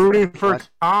 I'm rooting for What?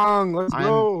 Kong. Let's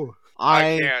go.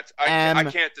 I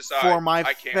can't decide. For my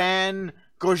I can't. fan,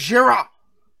 Gojira.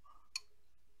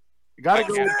 You gotta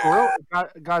go with Gorilla.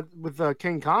 Got with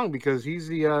King Kong because he's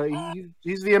the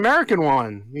American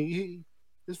one.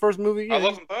 His first movie. I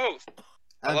love them both.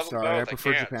 I'm love them sorry, both. I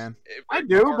prefer can't. Japan. I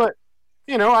do, but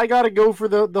I gotta go for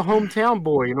the hometown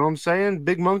boy. You know what I'm saying?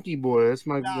 Big monkey boy. That's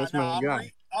my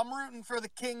guy. I'm rooting for the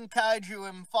King Kaiju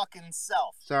him fucking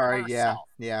self. Sorry, herself.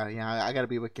 yeah. I gotta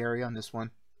be with Gary on this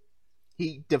one.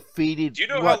 He defeated. Do you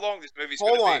know how long this movie's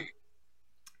Hold gonna on. be?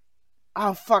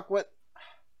 Oh fuck! What?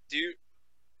 Do you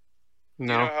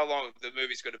No. know how long the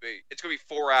movie's gonna be? It's gonna be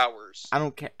 4 hours. I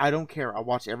don't care. I don't care. I'll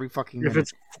watch every fucking minute.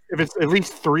 If it's at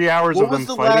least 3 hours What of them was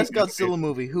the fighting, last Godzilla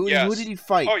movie? Who did he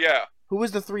fight? Oh yeah, Who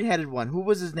was the three-headed one? Who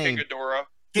was his name? King Ghidorah.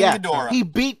 King Yeah, Ghidorah. he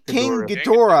beat King Ghidorah.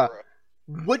 Ghidorah.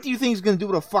 What do you think he's gonna do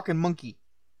with a fucking monkey?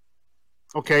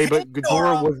 Okay, but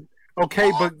Ghidorah was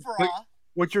okay, but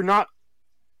what you're not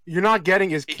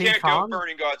getting is He King can't Kong. go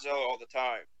burning Godzilla all the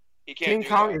time. He can't King do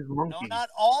Kong that. is monkey. No, not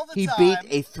all the He time. beat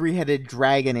a three-headed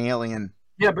dragon alien.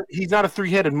 Yeah, but he's not a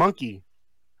three-headed monkey.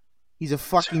 He's a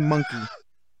fucking monkey.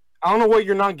 I don't know what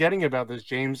you're not getting about this,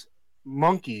 James.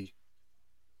 Monkey.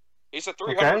 He's a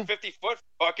 350-foot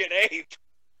fucking ape.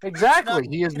 Exactly,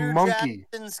 he is Peter monkey.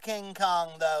 Jackson's King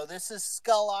Kong, though. This is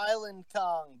Skull Island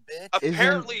Kong, bitch.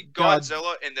 Apparently,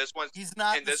 Godzilla in this one, He's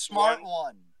not in the this smart one,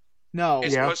 one. No.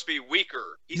 is supposed to be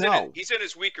weaker. He's in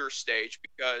his weaker stage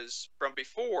because from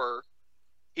before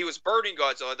he was burning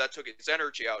Godzilla, that took his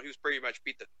energy out. He was pretty much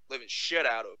beat the living shit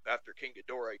out of after King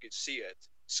Ghidorah. You could see it,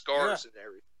 scars and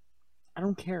everything. I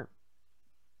don't care.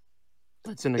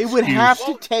 That's an It excuse. would have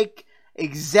to take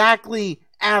exactly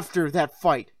after that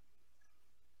fight.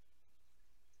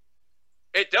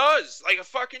 It does, like a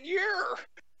fucking year.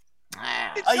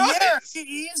 It A year. does.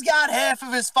 He's got half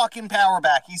of his fucking power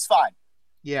back. He's fine.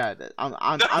 Yeah,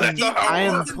 I He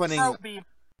am can putting.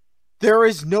 There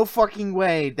is no fucking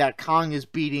way that Kong is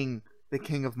beating the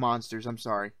King of Monsters. I'm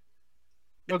sorry.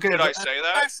 Okay, Did I say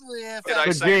that? Especially if Did I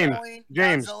at say some that? point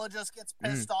James. Godzilla just gets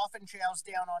pissed off and chows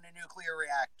down on a nuclear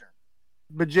reactor.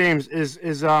 but James is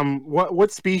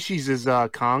what species is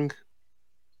Kong?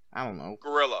 I don't know.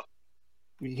 Gorilla.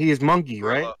 He is monkey,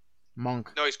 Gorilla. right?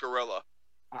 Monk. No, he's gorilla.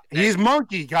 He's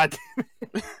monkey. God.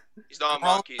 He's not a Gorillas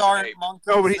monkey. He's an aren't ape. monkeys.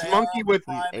 No, but he's They monkey are with a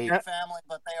primate ape. family,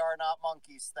 but they are not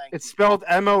monkeys. Thank It's you. spelled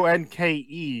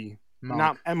Monke, Monk.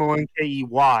 not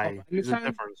Monkey. There's a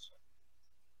difference.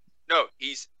 No,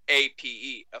 he's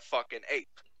APE, a fucking ape.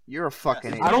 You're a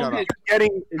fucking ape. I don't Shut think up. you're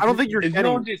getting. I don't think you're Is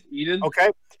getting. no just Eden? Okay,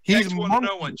 he's Next one to monkey.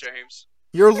 know one, James.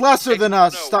 You're lesser than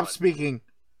us. No Stop one. speaking.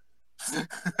 You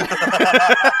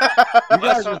Less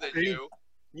guys so will than see. you.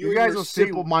 You guys your will see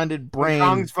simple-minded when brain.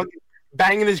 Kong's fucking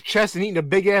banging his chest and eating a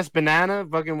big ass banana,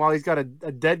 fucking while he's got a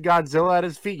dead Godzilla at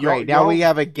his feet. Great. Now we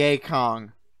have a gay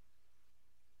Kong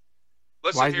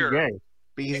Listen Why is he here. gay?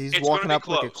 because he's It's walking gonna up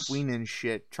be like a close. queen and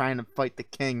shit, trying to fight the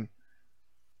king.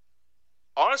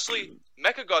 Honestly,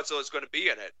 Mechagodzilla is going to be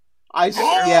in it.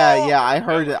 Yeah. I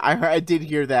heard it. I did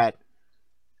hear that.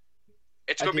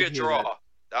 It's I going to be a did hear draw. that.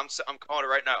 I'm calling it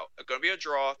right now. It's going to be a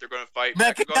draw. They're going to fight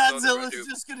Mechagodzilla. They're Mechagodzilla's gonna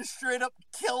just gonna straight up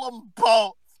kill them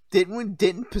both.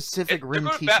 Didn't Pacific Rim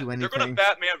teach you They're going to anything?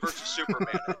 Batman versus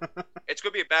Superman. It's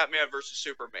going to be a Batman versus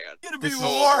Superman. It's gonna be This is-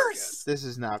 worse. This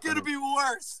is not It's gonna be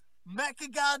worse.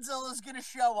 Mechagodzilla's gonna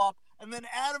show up, and then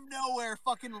out of nowhere,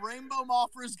 fucking Rainbow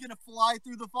Mothra's gonna fly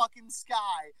through the fucking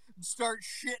sky and start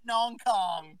shitting on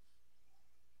Kong.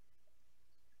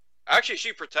 Actually,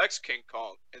 she protects King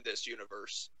Kong in this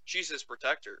universe. She's his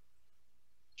protector.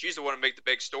 She's the one who made the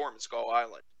big storm in Skull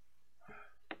Island.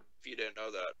 If you didn't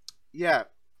know that. Yeah.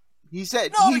 He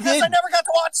said No, he because did. I never got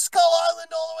to watch Skull Island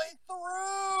all the way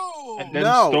through. And then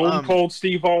No, Stone Cold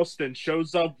Steve Austin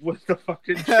shows up with the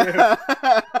fucking ship.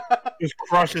 Just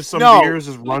crushes some No, beers,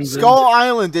 just runs Skull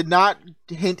Island did not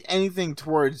hint anything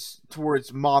towards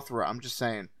Mothra. I'm just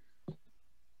saying.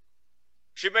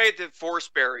 She made the force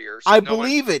barriers. I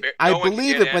believe it. I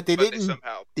believe it, but they They didn't.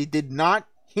 somehow. They did not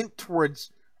hint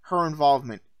towards her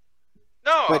involvement.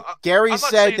 No, But I- Gary I'm not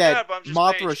said saying that but I'm just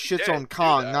saying Mothra she shits did on do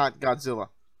Kong, that. not Godzilla.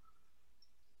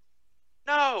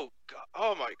 No.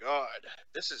 Oh my god.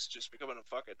 This is just becoming a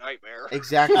fucking nightmare.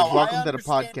 Exactly. No, Welcome I to the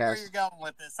understand where podcast. you're going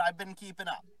with this. I've been keeping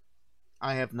up.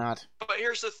 I have not. But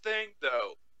here's the thing,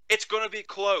 though. It's going to be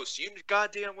close. You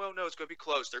goddamn well know it's going to be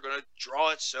close. They're going to draw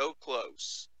it so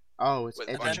close. Oh, it's With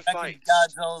a And bunch then of fights.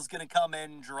 Godzilla's gonna come in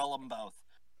and drill them both.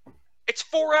 It's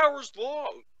 4 hours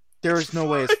long. There is no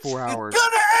way it's 4 hours. It's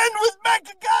gonna end with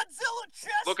Mechagodzilla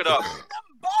chest. Look it up. killing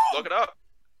them both. Look it up.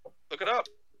 Look it up.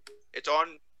 It's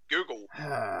on Google.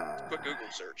 Quick Google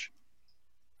search.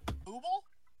 Booble?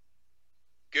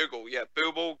 Google, yeah,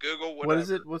 Booble, Google, whatever. What is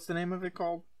it? What's the name of it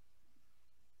called?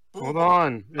 Hold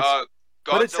on.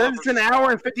 But it says it's an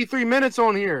hour and 53 minutes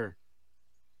on here.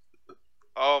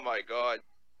 Oh my god.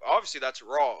 Obviously that's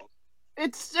wrong.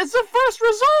 It's the first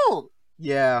result.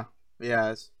 Yeah.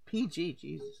 It's PG,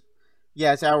 Jesus.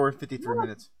 Yeah, it's hour and 53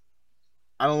 minutes.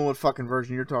 I don't know what fucking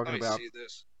version you're talking about. Let me see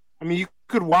this. I mean, you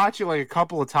could watch it like a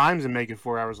couple of times and make it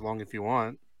 4 hours long if you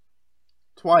want.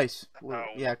 Twice. No.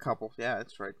 Yeah, a couple. Yeah,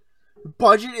 that's right. The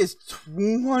budget is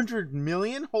 $200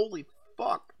 million? Holy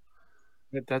fuck.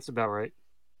 That's about right.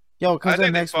 Yo, it comes I out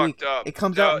think they next week. fucked up. It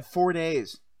comes out in 4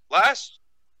 days.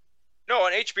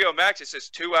 On HBO Max it says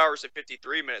 2 hours and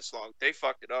 53 minutes long. They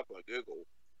fucked it up on Google.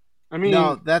 I mean,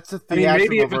 no, that's a theatrical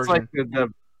maybe if version. it's like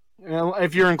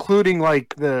if you're including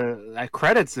like the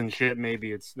credits and shit,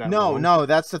 maybe it's that. No,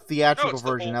 that's the theatrical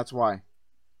version. That's why.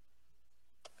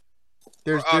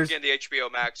 There's again the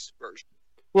HBO Max version.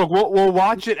 Look, we'll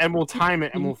watch it and we'll time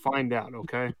it and we'll find out.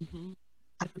 Okay.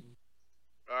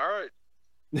 All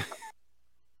right.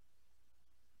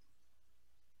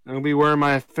 I'll be wearing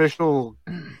my official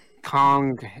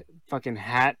Kong fucking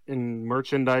hat and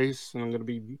merchandise, and I'm gonna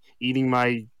be eating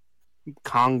my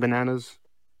Kong bananas.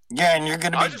 Yeah, and you're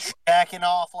gonna be jacking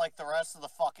off like the rest of the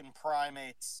fucking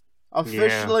primates.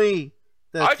 Officially,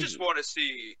 I just want to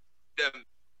see them.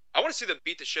 I want to see them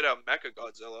beat the shit out of Mecha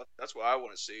Godzilla. That's what I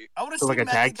want to see. I want to see a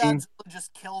tag team? Godzilla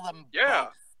just kill them. Yeah.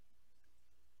 Both.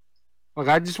 Like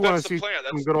I just want to see plan.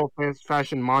 some good old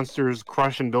fashioned monsters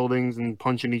crushing buildings and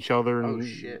punching each other. And... Oh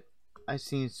shit! I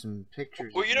seen some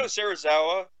pictures. Well, you know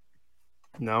Serizawa.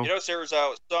 No. You know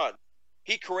Serizawa's son.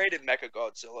 He created Mecha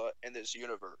Godzilla in this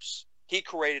universe. He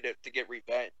created it to get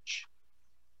revenge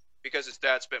because his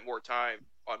dad spent more time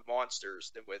on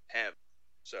monsters than with him.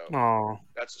 So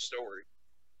that's the story.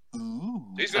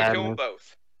 Ooh. He's gonna kill them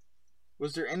both.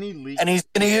 Was there any leak? And he's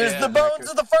gonna use the bones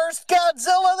of the first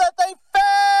Godzilla that they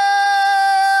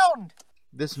found.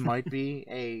 This might be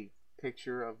a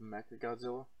picture of Mecha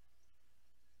Godzilla.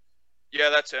 Yeah,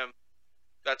 that's him.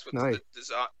 That's what nice. the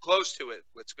design close to it.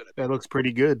 What's gonna be. That looks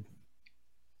pretty good.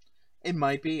 It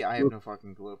might be. I have no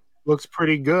fucking clue. Looks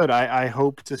pretty good. I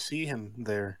hope to see him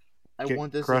there. I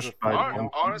want this crushed as a by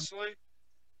honestly.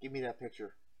 Give me that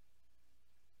picture.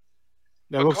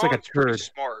 That looks Kong's like a turd. pretty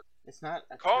smart. It's not.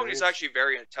 Kong is actually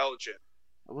very intelligent.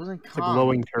 It wasn't Kong. It's a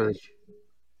glowing turd.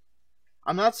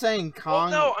 I'm not saying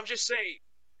Kong. Well, no, I'm just saying.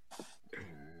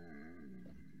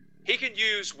 He can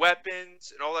use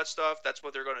weapons and all that stuff. That's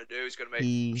what they're gonna do. He's gonna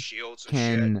make shields and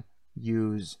shit. Can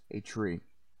use a tree.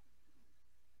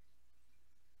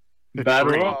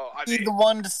 Battery. I mean, the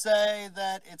one to say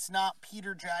that it's not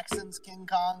Peter Jackson's King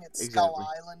Kong, it's Skull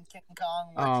Island King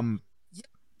Kong.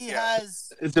 He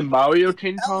has. Is it Mario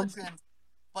King Kong?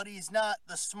 But he's not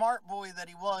the smart boy that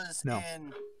he was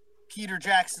in Peter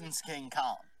Jackson's King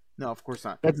Kong. No, of course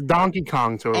not. That's Donkey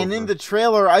Kong, totally. And in the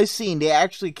trailer I seen, they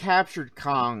actually captured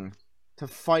Kong to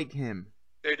fight him.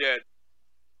 They did.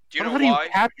 Do you know How why? do you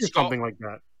capture something like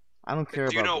that? I don't care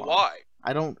about. Do you know why?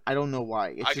 I don't know why.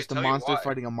 It's just a monster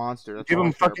fighting a monster. That's Give all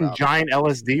him I care fucking about. giant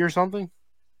LSD or something?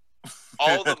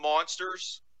 All the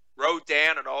monsters,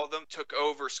 Rodan and all of them, took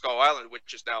over Skull Island,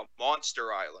 which is now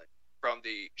Monster Island from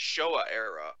the Showa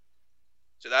era.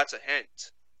 So that's a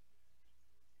hint.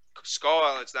 Skull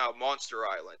Island's now Monster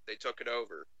Island. They took it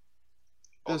over.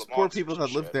 Those poor people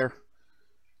that live there.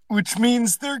 Which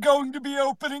means they're going to be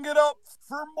opening it up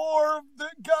for more of the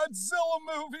Godzilla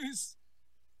movies.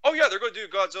 Oh yeah, they're going to do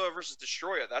Godzilla versus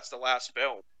Destroyer. That's the last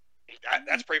film.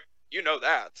 That's pretty. You know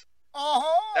that.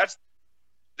 That's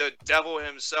the devil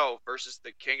himself versus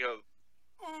the king of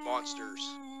monsters.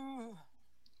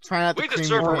 Try not to We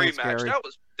deserve a rematch.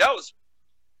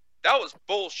 That was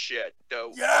bullshit,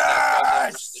 though. Yes! On that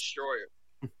Godzilla versus Destroyer.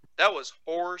 That was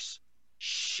horse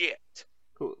shit.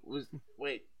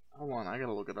 Wait, hold on. I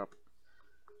gotta look it up.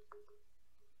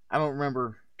 I don't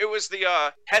remember. It was the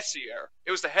Hesse era.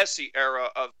 It was the Hesse era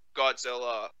of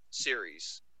Godzilla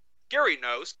series. Gary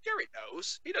knows.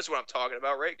 He knows what I'm talking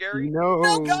about, right, Gary? No.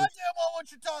 No goddamn well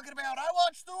what you're talking about. I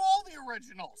watched through all the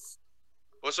originals.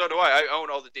 Well, so do I. I own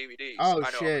all the DVDs. Oh,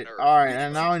 I know shit. I'm a nerd. All right,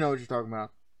 and now I know what you're talking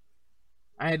about.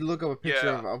 I had to look up a picture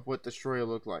of what Destroyer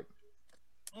looked like.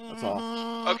 That's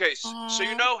all. Okay, so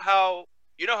you know how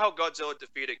Godzilla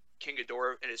defeated King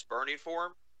Ghidorah in his burning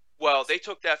form? Well, they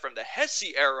took that from the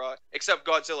Hesse era, except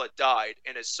Godzilla died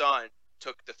and his son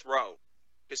took the throne.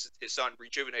 His son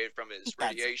rejuvenated from his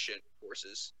radiation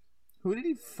forces. Who did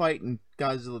he fight in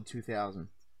Godzilla 2000?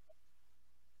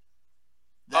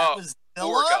 That was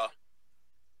Orga.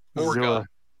 Zilla.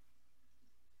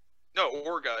 No,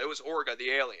 Orga. It was Orga,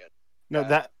 the alien. No,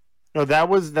 that No, that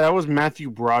was Matthew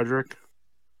Broderick.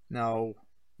 No,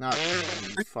 not.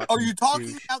 Are you talking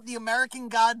douche. about the American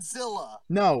Godzilla?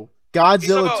 No,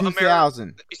 Godzilla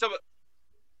 2000. He's talking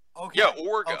about, Okay. yeah,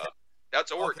 Orga. Okay.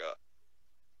 That's Orga. Okay.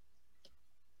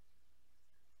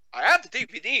 I have the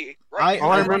DVD.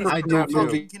 All I remember I from do that too.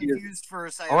 movie. Confused for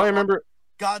a second. All I remember.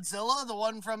 Godzilla, the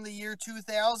one from the year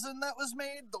 2000 that was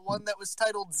made, the one that was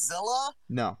titled Zilla.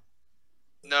 No.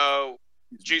 No,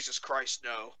 Jesus Christ,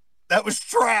 no. That was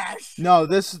trash. No,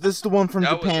 this is the one from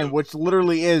That Japan, which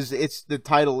literally is. It's the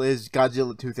title is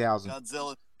Godzilla 2000.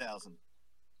 Godzilla 2000.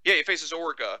 Yeah, he faces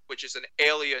Orga, which is an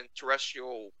alien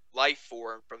terrestrial life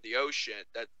form from the ocean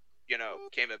that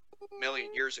came a million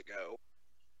years ago.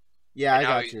 Yeah, and I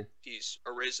now got you. He's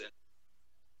arisen.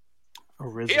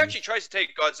 Arisen. He actually tries to take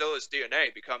Godzilla's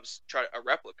DNA, becomes a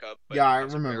replica. But Yeah, I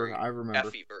becomes a remember. very I remember.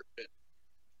 Effy version.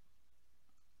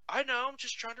 I know. I'm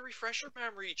just trying to refresh your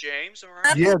memory, James. All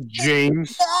right. Yeah,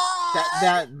 James.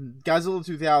 That Godzilla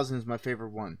 2000 is my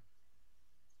favorite one.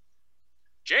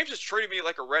 James is treating me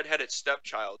like a redheaded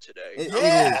stepchild today. It is.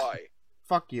 Why?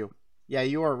 Fuck you. Yeah,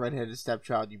 you are a redheaded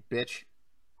stepchild, you bitch.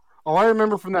 All I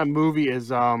remember from that movie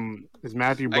is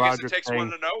Matthew Broderick I guess it takes saying,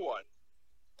 one to know one.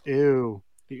 "Ew."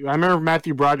 I remember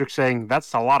Matthew Broderick saying,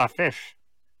 "That's a lot of fish."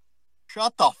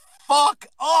 Shut the fuck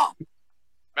up.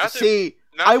 See,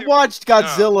 I watched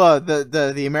Godzilla,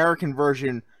 the American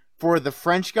version, for the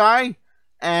French guy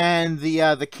and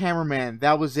the cameraman.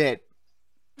 That was it.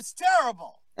 It's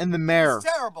terrible. And the mayor. It's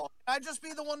terrible. Can I just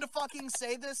be the one to fucking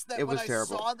say this? That It when was I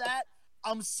terrible. saw that,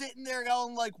 I'm sitting there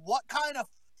going like, what kind of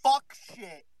fuck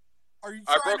shit are you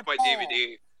I trying broke to my pull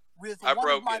DVD. with I one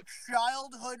broke of my it.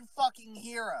 childhood fucking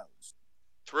heroes?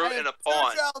 Threw it I in a have two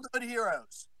pond. childhood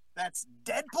heroes. That's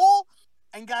Deadpool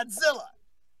and Godzilla.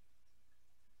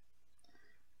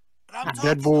 And I'm talking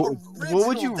Deadpool- original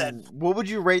What would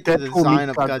you rate the Deadpool design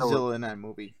of meets Godzilla. Godzilla in that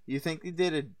movie? You think they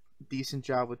did a decent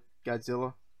job with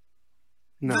Godzilla?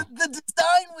 No. The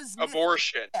design was nifty.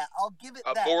 Abortion. Yeah, I'll give it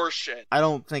that. Abortion. I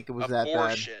don't think it was that bad.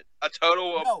 Abortion. A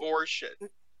total No. abortion.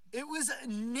 It was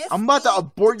nifty. I'm about to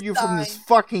abort you from this design.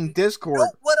 fucking Discord. Know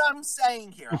what I'm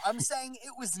saying here? I'm saying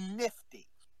it was nifty.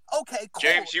 Okay, cool.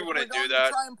 James, you If wouldn't we're do going to that.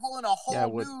 Try and pull in a Yeah, I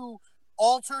whole would. new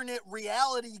alternate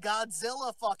reality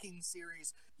Godzilla fucking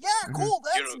series. Yeah, Mhm. cool.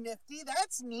 That's You nifty.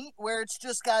 That's neat. Where it's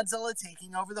just Godzilla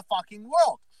taking over the fucking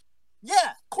world.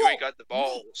 Yeah, cool. You ain't got the neat.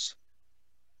 balls.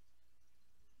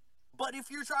 But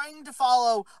if you're trying to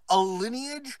follow a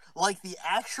lineage like the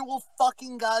actual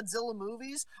fucking Godzilla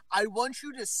movies, I want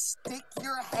you to stick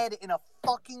your head in a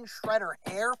fucking shredder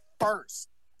hair first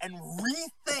and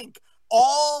rethink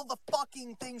all the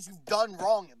fucking things you've done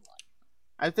wrong in life.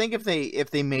 I think if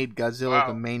they made Godzilla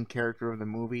the Wow. main character of the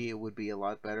movie, it would be a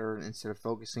lot better instead of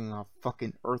focusing on a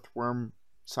fucking earthworm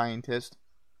scientist.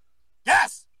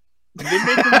 Yes! Did they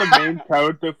make him the main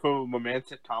character for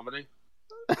romantic comedy?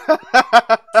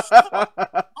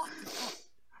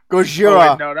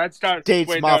 Gojira. Wait, no, that's not. dates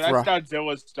Wait, no, Mothra. that's not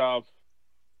Zilla's stuff.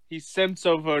 He simps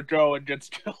over a girl and gets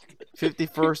killed.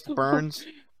 51st Burns.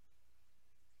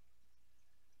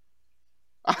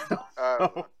 I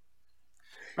don't know.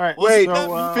 All right. Wait,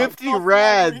 so, 50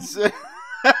 rads.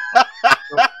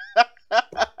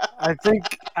 I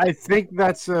think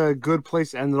that's a good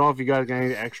place to end it off. You guys got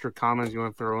any extra comments you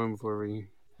want to throw in before we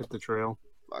hit the trail?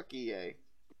 Fuck EA.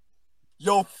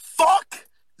 Yo, fuck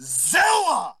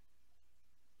Zilla!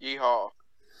 Yeehaw.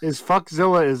 Is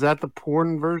Fuckzilla, is that the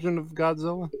porn version of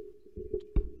Godzilla?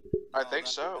 I think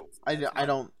so. I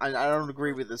don't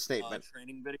agree with the statement.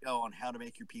 Training video on how to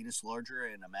make your penis larger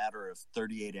in a matter of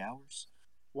 38 hours.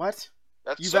 What?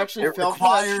 That's You've simple. actually It felt for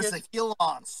that requires shit? a Gila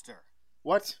monster.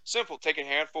 What? Simple. Take a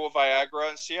handful of Viagra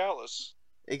and Cialis.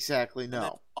 Exactly, And then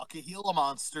no. fuck a Gila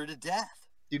monster to death.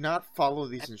 Do not follow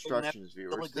these And instructions, never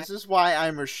viewers. again. This is why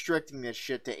I'm restricting this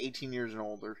shit to 18 years and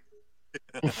older.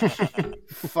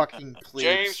 Fucking please.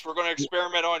 James, we're going to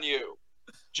experiment on you.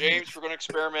 James, we're going to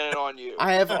experiment on you.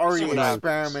 I have already See what happens.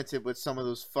 experimented with some of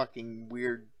those fucking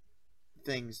weird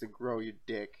things that grow your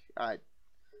dick. I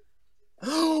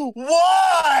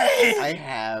Why?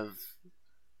 have.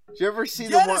 Did you ever see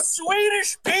Get the one? a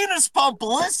Swedish penis pump.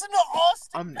 Listen to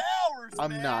Austin Powers,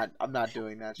 I'm man. not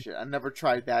doing that shit. I never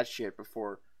tried that shit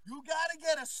before. You gotta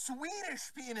get a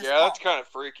Swedish penis Yeah, that's pump. kind of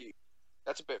freaky.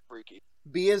 That's a bit freaky.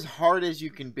 Be as hard as you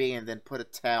can be and then put a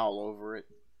towel over it.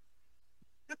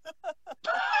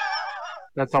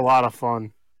 That's a lot of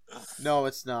fun. No,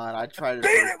 it's not. I tried it Beat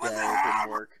for it a with day. a It didn't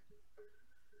hammer. work.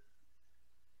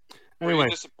 Were Anyway, you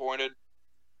disappointed?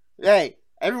 Hey,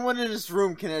 everyone in this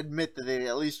room can admit that they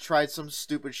at least tried some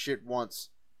stupid shit once.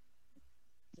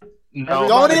 No,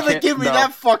 Don't I even can't- give me no.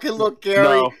 that fucking look, Gary.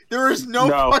 No. There is no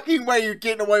No. fucking way you're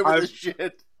getting away with I've- this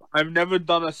shit. I've never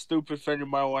done a stupid thing in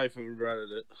my life and regretted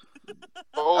it.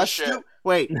 Bullshit.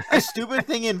 A stupid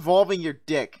thing involving your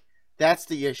dick. That's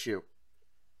the issue.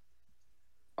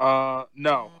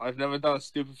 No, I've never done a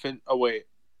stupid thing. Oh wait.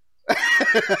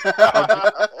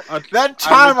 That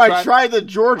time I tried the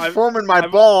George Foreman my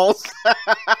balls.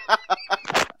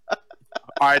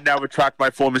 I now retract my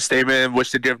former statement and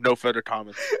wish to give no further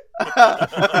comments.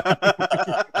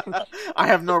 I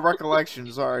have no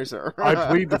recollection. Sorry, sir. I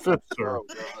plead the fifth, sir.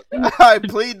 I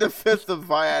plead the fifth of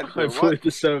Viagra. I plead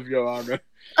to serve your honor.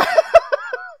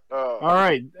 All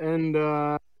right, and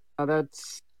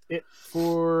that's it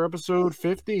for episode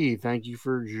 50. Thank you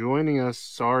for joining us.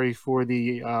 Sorry for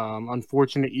the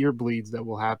unfortunate ear bleeds that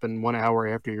will happen 1 hour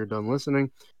after you're done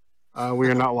listening. We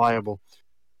are not liable.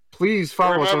 Please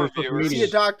follow us on our social media. See a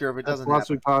doctor if it doesn't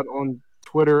happen. Pod on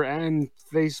Twitter and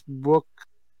Facebook.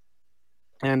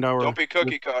 And our Don't be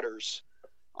cookie cutters.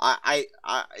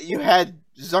 You had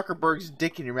Zuckerberg's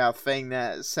dick in your mouth saying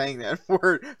that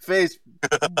word. Facebook.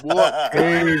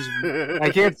 I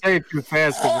can't say it too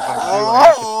fast because if I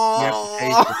do, I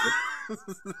have to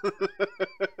taste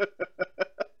it.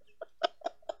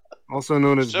 Also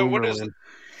known as Boomerland.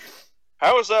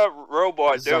 How is that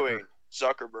robot doing,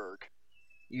 Zuckerberg?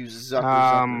 You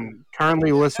Zucker.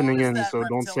 Currently listening in, so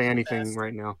don't say anything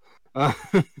right now.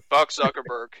 Fuck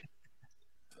Zuckerberg.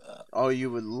 Oh, you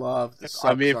would love the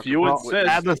I mean, if you insist.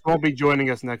 Atlas won't be joining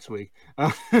us next week.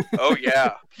 Oh,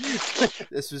 yeah.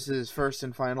 This was his first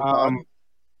and final pod.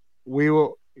 We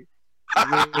will...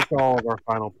 It's all of our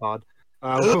final pod.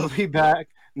 We'll be back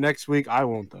next week. I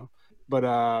won't, though. But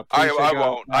I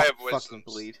won't. I have wisdom.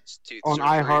 On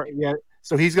iHeart, yeah.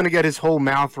 So he's going to get his whole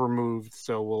mouth removed,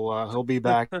 so he'll be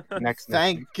back next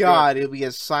Thank week. God, he'll be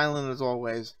as silent as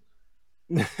always.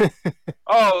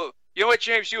 Oh, you know what,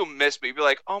 James? You'll miss me. You'll be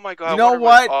like, oh my God, you know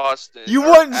what? Austin you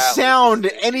wouldn't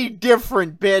sound any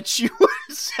different, bitch. You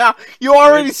wouldn't sound. You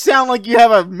already sound like you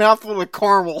have a mouthful of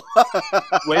caramel.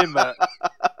 Wait a minute.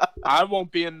 I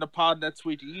won't be in the pod next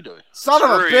week either. Son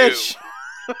of a bitch.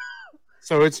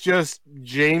 So it's just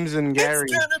James and Gary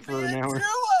It's gonna for be an a hour. duo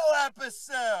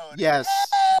episode.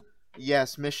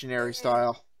 Yes, missionary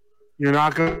style. You're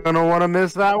not going to want to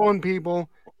miss that one, people.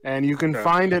 And you can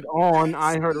find it on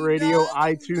iHeartRadio,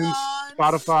 iTunes,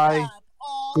 Spotify,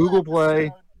 Google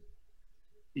Play,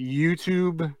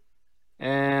 YouTube,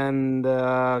 and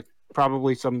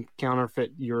probably some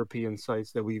counterfeit European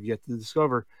sites that we've yet to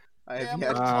discover. I have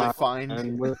yet to find.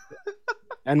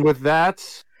 And with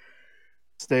that,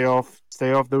 stay off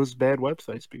those bad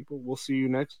websites, people. We'll see you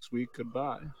next week.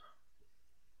 Goodbye.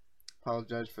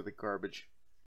 Apologize for the garbage.